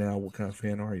watched it by now, what kind of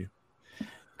fan are you?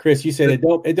 Chris, you said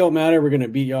it don't matter. We're going to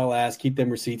beat y'all ass. Keep them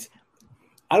receipts.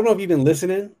 I don't know if you've been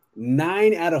listening.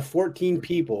 9 out of 14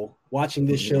 people watching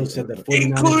this show said the 49ers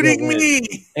including will win.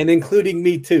 me, And including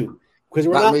me too, because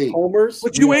we're not homers.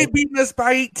 But you ain't beating us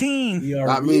by 18. We are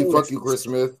not realists. me. Fuck you, Chris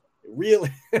Smith.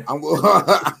 Really? I'm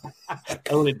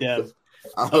Own it, Dev.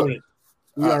 Own it.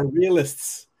 We are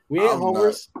realists. We ain't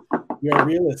homers. We are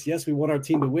realists. Yes, we want our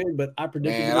team to win, but I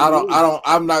predicted. Man, I don't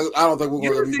think we're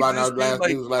going to be by now.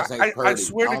 Last name I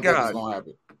swear to God, gonna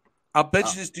happen. I'll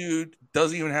bet you this dude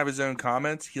doesn't even have his own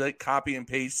comments. He copy and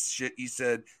paste shit he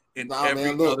said in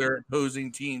other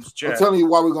opposing team's chat. I'm telling you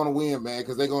why we're going to win, man.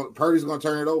 Because Purdy's going to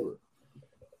turn it over.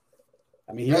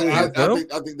 I mean, I think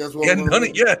that's what he hasn't done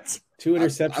it yet. 2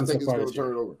 interceptions so far.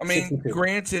 Turn it over. I mean,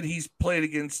 granted, he's played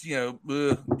against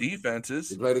defenses.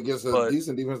 He played against a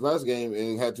decent defense last game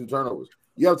and had 2 turnovers.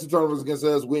 You have 2 turnovers against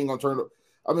us. We ain't gonna turn it.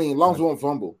 I mean, Longs won't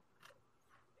fumble.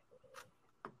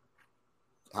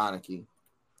 Heineke.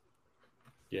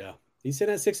 Yeah, he's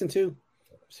sitting at 6-2,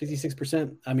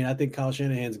 66%. I mean, I think Kyle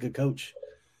Shanahan's a good coach.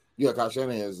 Yeah, Kyle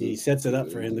Shanahan. He sets it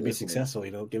up for him to be successful.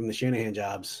 Give him the Shanahan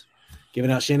jobs. Giving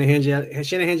out Shanahan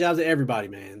jobs to everybody,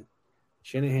 man.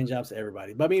 Shanahan jobs to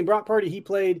everybody. But I mean, Brock Purdy, he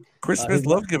played. Chris Smith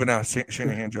loved giving out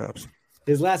Shanahan jobs.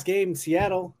 His last game in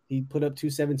Seattle, he put up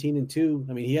 217-2.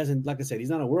 I mean, he hasn't, like I said, he's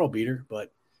not a world beater,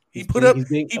 but he puts up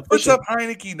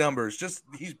Heineke numbers.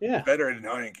 He's better than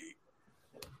Heineke.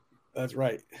 That's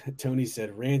right. Tony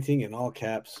said, ranting in all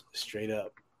caps, straight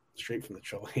from the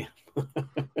troll ham.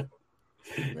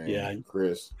 Yeah,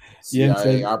 Chris.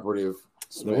 CIA operative.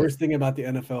 The worst thing about the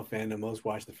NFL fandom, most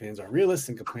Washington fans are realists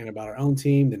and complain about our own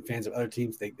team than fans of other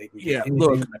teams. They can get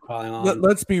anything by piling on.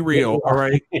 Let's be real, all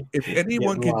right? If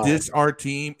anyone can diss our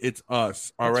team, it's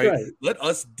us, all right? Let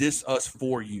us diss us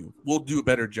for you. We'll do a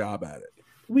better job at it.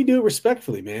 We do it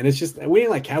respectfully, man. It's just, we ain't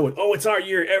like Cowboys. Oh, it's our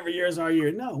year. Every year is our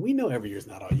year. No, we know every year's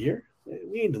not our year.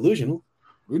 We ain't delusional.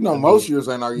 We know most years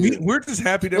ain't our year. We're just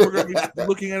happy that we're going to be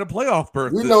looking at a playoff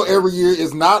berth. We know every year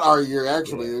is not our year,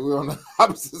 actually. Yeah. We're on the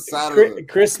opposite side of it.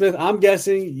 Chris Smith, I'm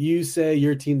guessing you say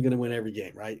your team's going to win every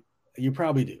game, right? You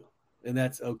probably do. And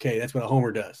that's okay. That's what a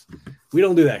homer does. We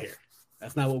don't do that here.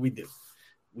 That's not what we do.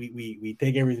 We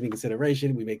take everything in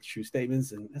consideration. We make true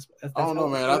statements, and that's I don't know,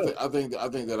 man. I think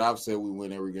that I've said we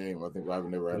win every game. I think I've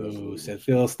never had this. Said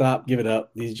Phil, stop, give it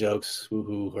up. These jokes,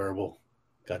 woohoo, horrible.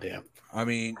 Goddamn. I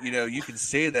mean, you can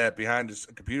say that behind a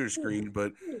computer screen,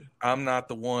 but I'm not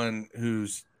the one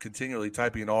who's continually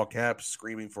typing in all caps,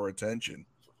 screaming for attention.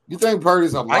 You think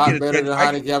Purdy's a lot better than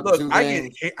Heineke after 2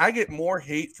 games? I get more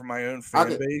hate from my own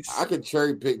fan base. I could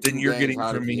cherry pick than you're getting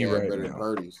from me right better now. Than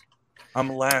Purdy's. I'm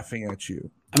laughing at you.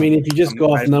 I mean, if you just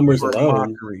go off numbers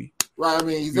alone, right? I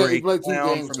mean, he played 2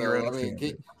 games. So, I mean,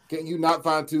 can you not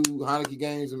find 2 Heineke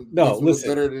games? And listen.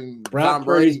 Better than Brock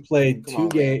Purdy's played 2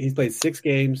 games. He's played 6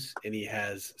 games and he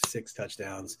has 6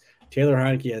 touchdowns. Taylor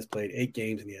Heineke has played 8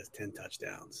 games and he has 10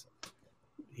 touchdowns.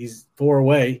 He's 4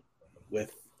 away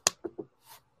with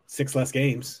 6 less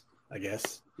games, I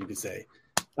guess you could say.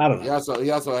 I don't know.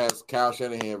 He also has Kyle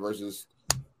Shanahan versus,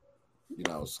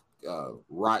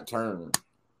 Rod Turner.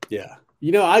 Yeah.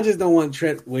 I just don't want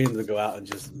Trent Williams to go out and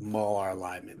just maul our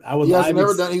linemen. He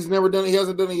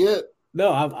hasn't done it yet.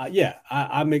 No,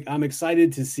 I'm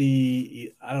excited to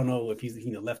see. I don't know if he's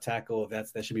left tackle.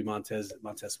 If that should be Montez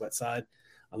Sweat side,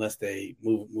 unless they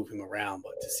move him around.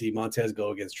 But to see Montez go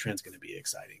against Trent's going to be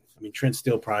exciting. I mean, Trent's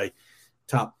still probably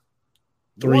top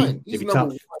 3, maybe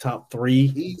top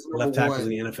 3 left tackles in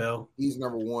the NFL. He's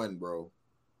number 1, bro.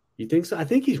 You think so? I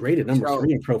think he's rated number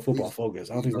 3 in Pro Football Focus.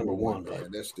 I don't think he's number 1.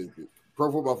 But that's stupid.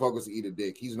 Pro Football Focus eat a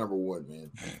dick. He's number 1, man.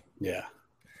 Yeah.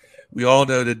 We all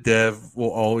know that Dev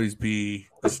will always be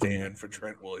a stand for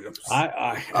Trent Williams.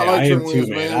 I like Trent Williams,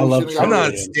 man. I love Trent I'm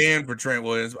not a stand for Trent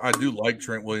Williams. I do like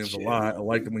Trent Williams a lot. I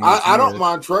like him when I don't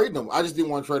mind trading him. I just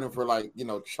didn't want to trade him for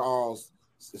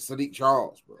Sadiq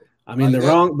Charles, bro. I mean,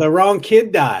 the wrong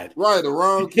kid died. Right, the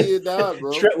wrong kid died,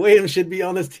 bro. Trent Williams should be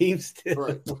on his team still.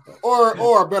 Right.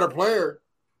 Or a better player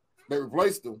that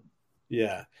replaced him.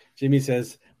 Yeah. Jimmy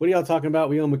says, what are y'all talking about?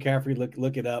 We own McCaffrey.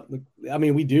 Look it up. I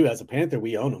mean, we do. As a Panther,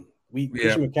 we own him.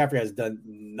 Christian McCaffrey has done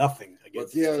nothing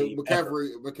against his team.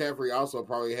 McCaffrey also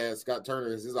probably had Scott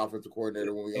Turner as his offensive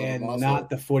coordinator when we owned him. And not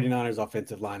the 49ers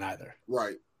offensive line either.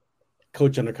 Right.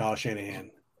 Coach under Kyle Shanahan,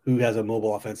 who has a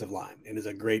mobile offensive line and is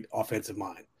a great offensive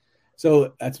mind.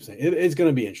 So that's what I'm saying. It's going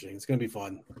to be interesting. It's going to be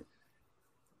fun.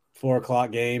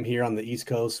 4:00 game here on the East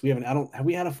Coast. Have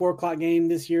we had a 4:00 game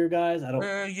this year, guys?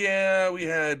 Yeah, we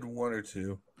had 1 or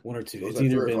 2. 1 or 2. It's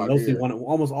either been mostly 1.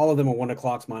 Almost all of them are 1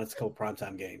 o'clock minus a couple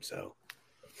primetime games. So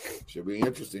Should be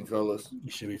interesting, fellas.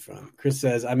 You should be fun. Chris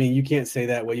says, I mean, you can't say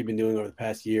that what you've been doing over the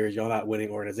past years. Y'all not winning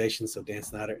organizations, so Dan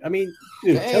Snyder. I mean,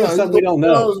 dude, tell us something we don't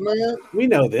know. Man. We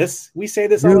know this. We say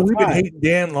this all the time. We've been hating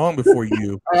Dan long before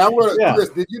you. Hey, Chris,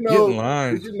 did you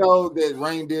know that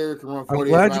Reindeer can run 48 I'm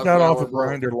glad you got off a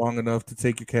grinder long enough to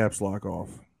take your caps lock off.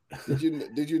 Did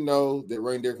you know that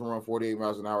Reindeer can run 48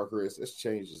 miles an hour, Chris? This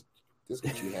changes. This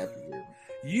gets you happy here.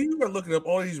 You are looking up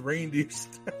all these reindeer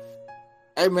stuff.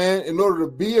 Hey man, in order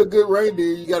to be a good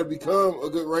reindeer, you got to become a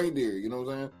good reindeer. You know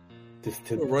what I'm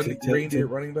saying? Reindeer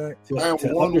running back. To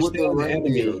understand the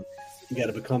enemy, you got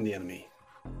to become the enemy.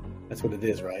 That's what it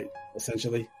is, right?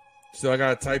 Essentially. So I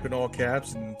got to type in all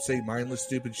caps and say mindless,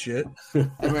 stupid shit. Hey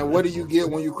man, what do you get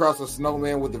when you cross a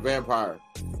snowman with the vampire?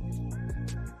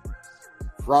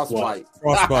 Frostbite.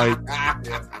 Frostbite.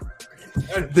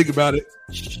 Think about it.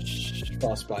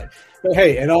 Frostbite. But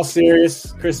hey, in all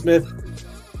seriousness, Chris Smith,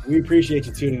 we appreciate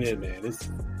you tuning in, man.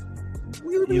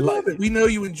 We love it. We know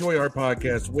you enjoy our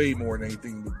podcast way more than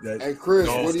anything. Hey, Chris,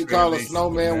 what do you call a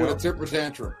snowman with a temper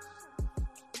tantrum?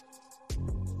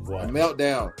 What? A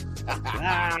meltdown.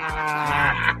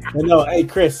 But no, hey,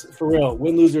 Chris, for real,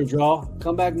 win, lose, or draw,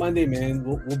 come back Monday, man.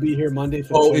 We'll be here Monday.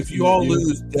 For if you all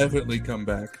lose, definitely come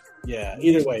back. Yeah,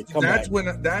 either way, come back.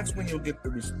 That's when you'll get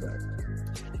the respect.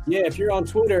 Yeah, if you're on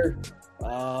Twitter,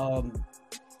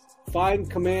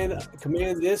 find command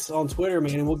this on Twitter,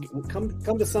 man, and we'll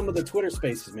come to some of the Twitter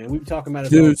spaces, man. We've been talking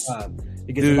about it all the time.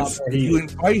 It gets a lot more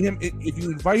heated. If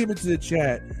you invite him into the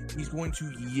chat, he's going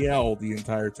to yell the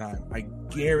entire time. I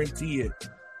guarantee it.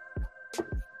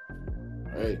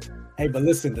 Hey, but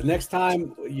listen, the next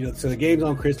time, so the game's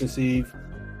on Christmas Eve.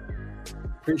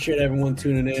 Appreciate everyone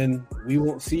tuning in. We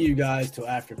won't see you guys till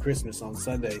after Christmas on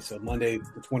Sunday. So Monday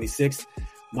the 26th,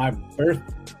 my birthday.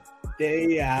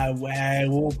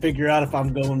 We'll figure out if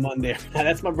I'm going Monday.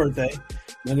 That's my birthday.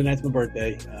 Monday night's my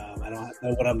birthday. I don't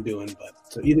know what I'm doing, but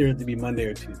so either it to be Monday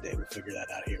or Tuesday. We'll figure that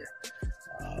out here.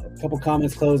 A couple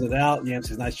comments close it out. Yams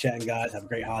says, nice chatting, guys. Have a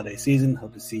great holiday season.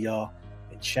 Hope to see y'all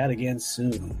and chat again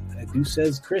soon. Adu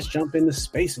says, Chris, jump into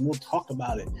space and we'll talk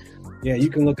about it. Yeah,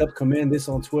 you can look up Command This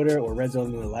on Twitter or Red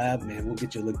Zone in the Lab, man. We'll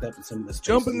get you looked up in some of the spaces.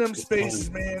 Jump in them spaces,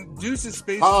 man. Deuce's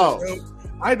spaces.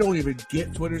 I don't even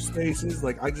get Twitter spaces.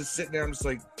 Like, I just sit there. I'm just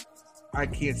like, I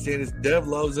can't stand this. Dev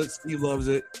loves it. Steve loves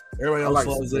it. Everybody else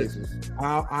loves it.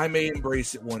 I may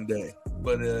embrace it one day.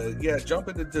 But, yeah, jump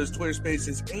into those Twitter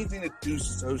spaces. Anything that Deuce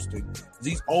is hosting.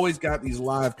 He's always got these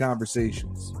live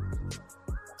conversations.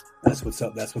 That's what's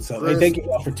up. That's what's up. Chris, hey, thank you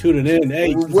all for tuning in.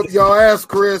 Hey, whoop y'all ass,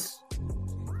 Chris.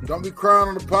 Don't be crying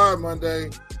on the pod Monday.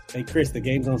 Hey, Chris, the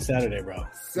game's on Saturday, bro.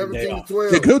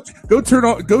 17-12. Yeah,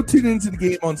 go tune into the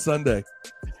game on Sunday.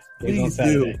 Game's on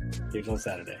Saturday. Game's on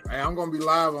Saturday. Hey, I'm gonna be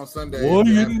live on Sunday. Why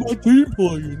isn't my team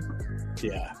playing?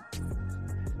 Yeah.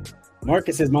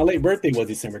 Marcus says my late birthday was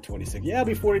December 26th. Yeah, I'll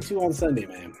be 42 on Sunday,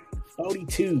 man.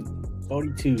 42.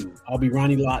 I'll be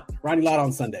Ronnie Lott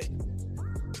on Sunday.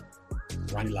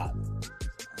 Ronnie Lott.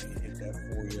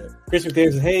 Chris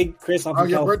McDaniel says, hey, Chris, I'm from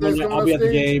California. I'll be at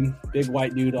the game. Big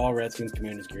white dude, all Redskins,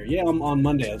 Commanders gear. Yeah, I'm on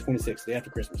Monday, the 26th, day after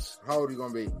Christmas. How old are you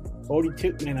going to be?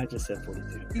 42. Man, I just said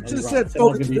 42. You just said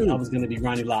 42. I was going to be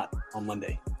Ronnie Lott on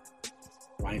Monday.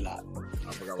 Ronnie Lott.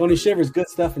 Tony Shivers, good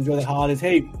stuff. Enjoy the holidays.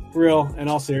 Hey, for real, in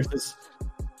all seriousness,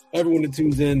 everyone that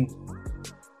tunes in,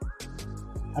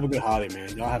 have a good holiday,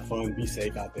 man. Y'all have fun. Be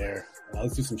safe out there.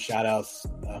 Let's do some shout-outs.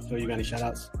 Phil, you got any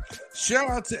shout-outs? Shout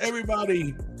out to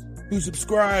everybody who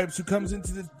subscribes, who comes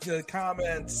into the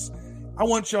comments. I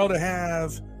want y'all to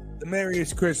have the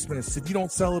merriest Christmas. If you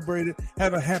don't celebrate it,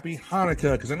 have a happy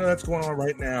Hanukkah, because I know that's going on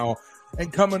right now.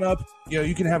 And coming up,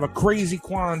 you can have a crazy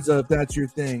Kwanzaa if that's your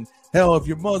thing. Hell, if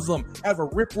you're Muslim, have a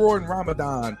rip-roaring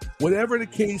Ramadan. Whatever the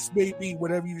case may be,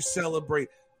 whatever you celebrate,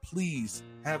 please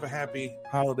have a happy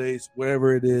holidays,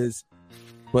 whatever it is.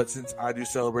 But since I do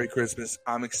celebrate Christmas,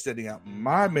 I'm extending out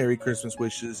my Merry Christmas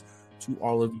wishes to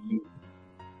all of you.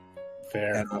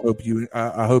 Fair. And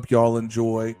I hope you all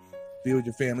enjoy. Be with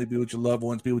your family, be with your loved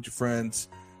ones, be with your friends.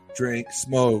 Drink,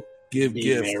 smoke, give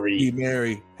gifts, be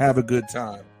merry, have a good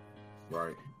time.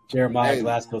 Right. Jeremiah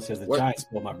Glasgow says the Giants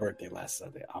stole my birthday last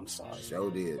Sunday. I'm sorry.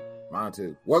 Sure did. Mine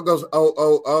too. What goes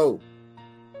oh?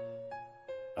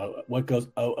 What goes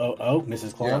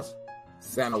Mrs. Claus? Yeah.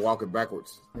 Santa walking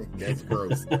backwards. That's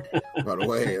gross. By the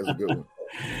way, that's a good one.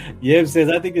 Yeb says,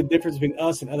 I think the difference between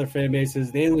us and other fan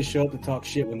bases, they only show up to talk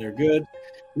shit when they're good.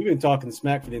 We've been talking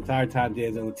smack for the entire time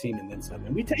Dan's on the team and then some.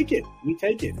 And we take it.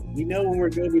 We know when we're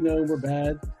good. We know when we're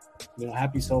bad.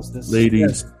 Happy solstice.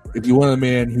 Ladies, if you want a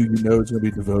man who you know is going to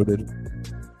be devoted,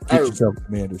 get yourself a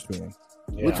Commanders fan.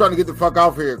 Yeah. We're trying to get the fuck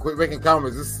off here. Quit making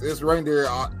comments. This reindeer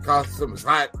costume is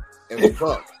hot And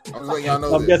fuck. I'm just letting y'all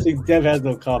know I'm guessing Dev has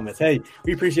no comments. Hey,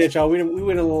 we appreciate y'all. We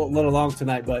went a little long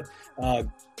tonight, but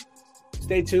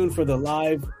stay tuned for the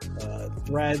live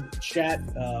thread chat,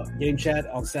 game chat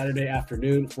on Saturday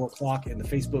afternoon, 4 o'clock in the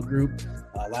Facebook group.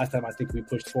 Last time I think we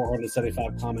pushed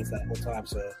 475 comments that whole time,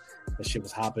 so that shit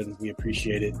was hopping. We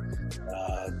appreciate it.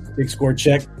 Big score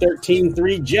check,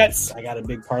 13-3 Jets. I got a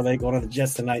big parlay going on the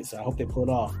Jets tonight, so I hope they pull it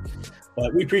off.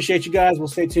 But we appreciate you guys. We'll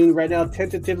stay tuned right now.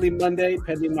 Tentatively Monday,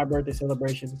 pending my birthday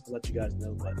celebration. I'll let you guys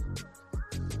know. But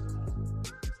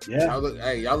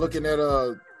yeah. Y'all looking at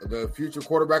the future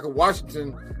quarterback of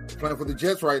Washington playing for the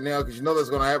Jets right now because you know that's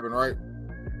going to happen, right?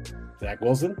 Zach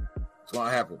Wilson? It's going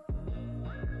to happen.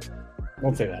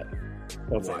 Don't say that.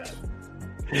 Don't say that.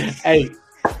 Hey,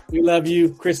 we love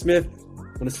you. Chris Smith,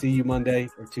 want to see you Monday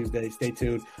or Tuesday. Stay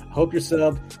tuned. Hope you're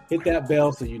subbed. Hit that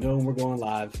bell so you know when we're going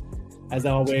live. As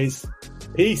always,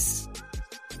 peace.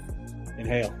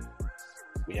 Inhale.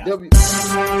 We out.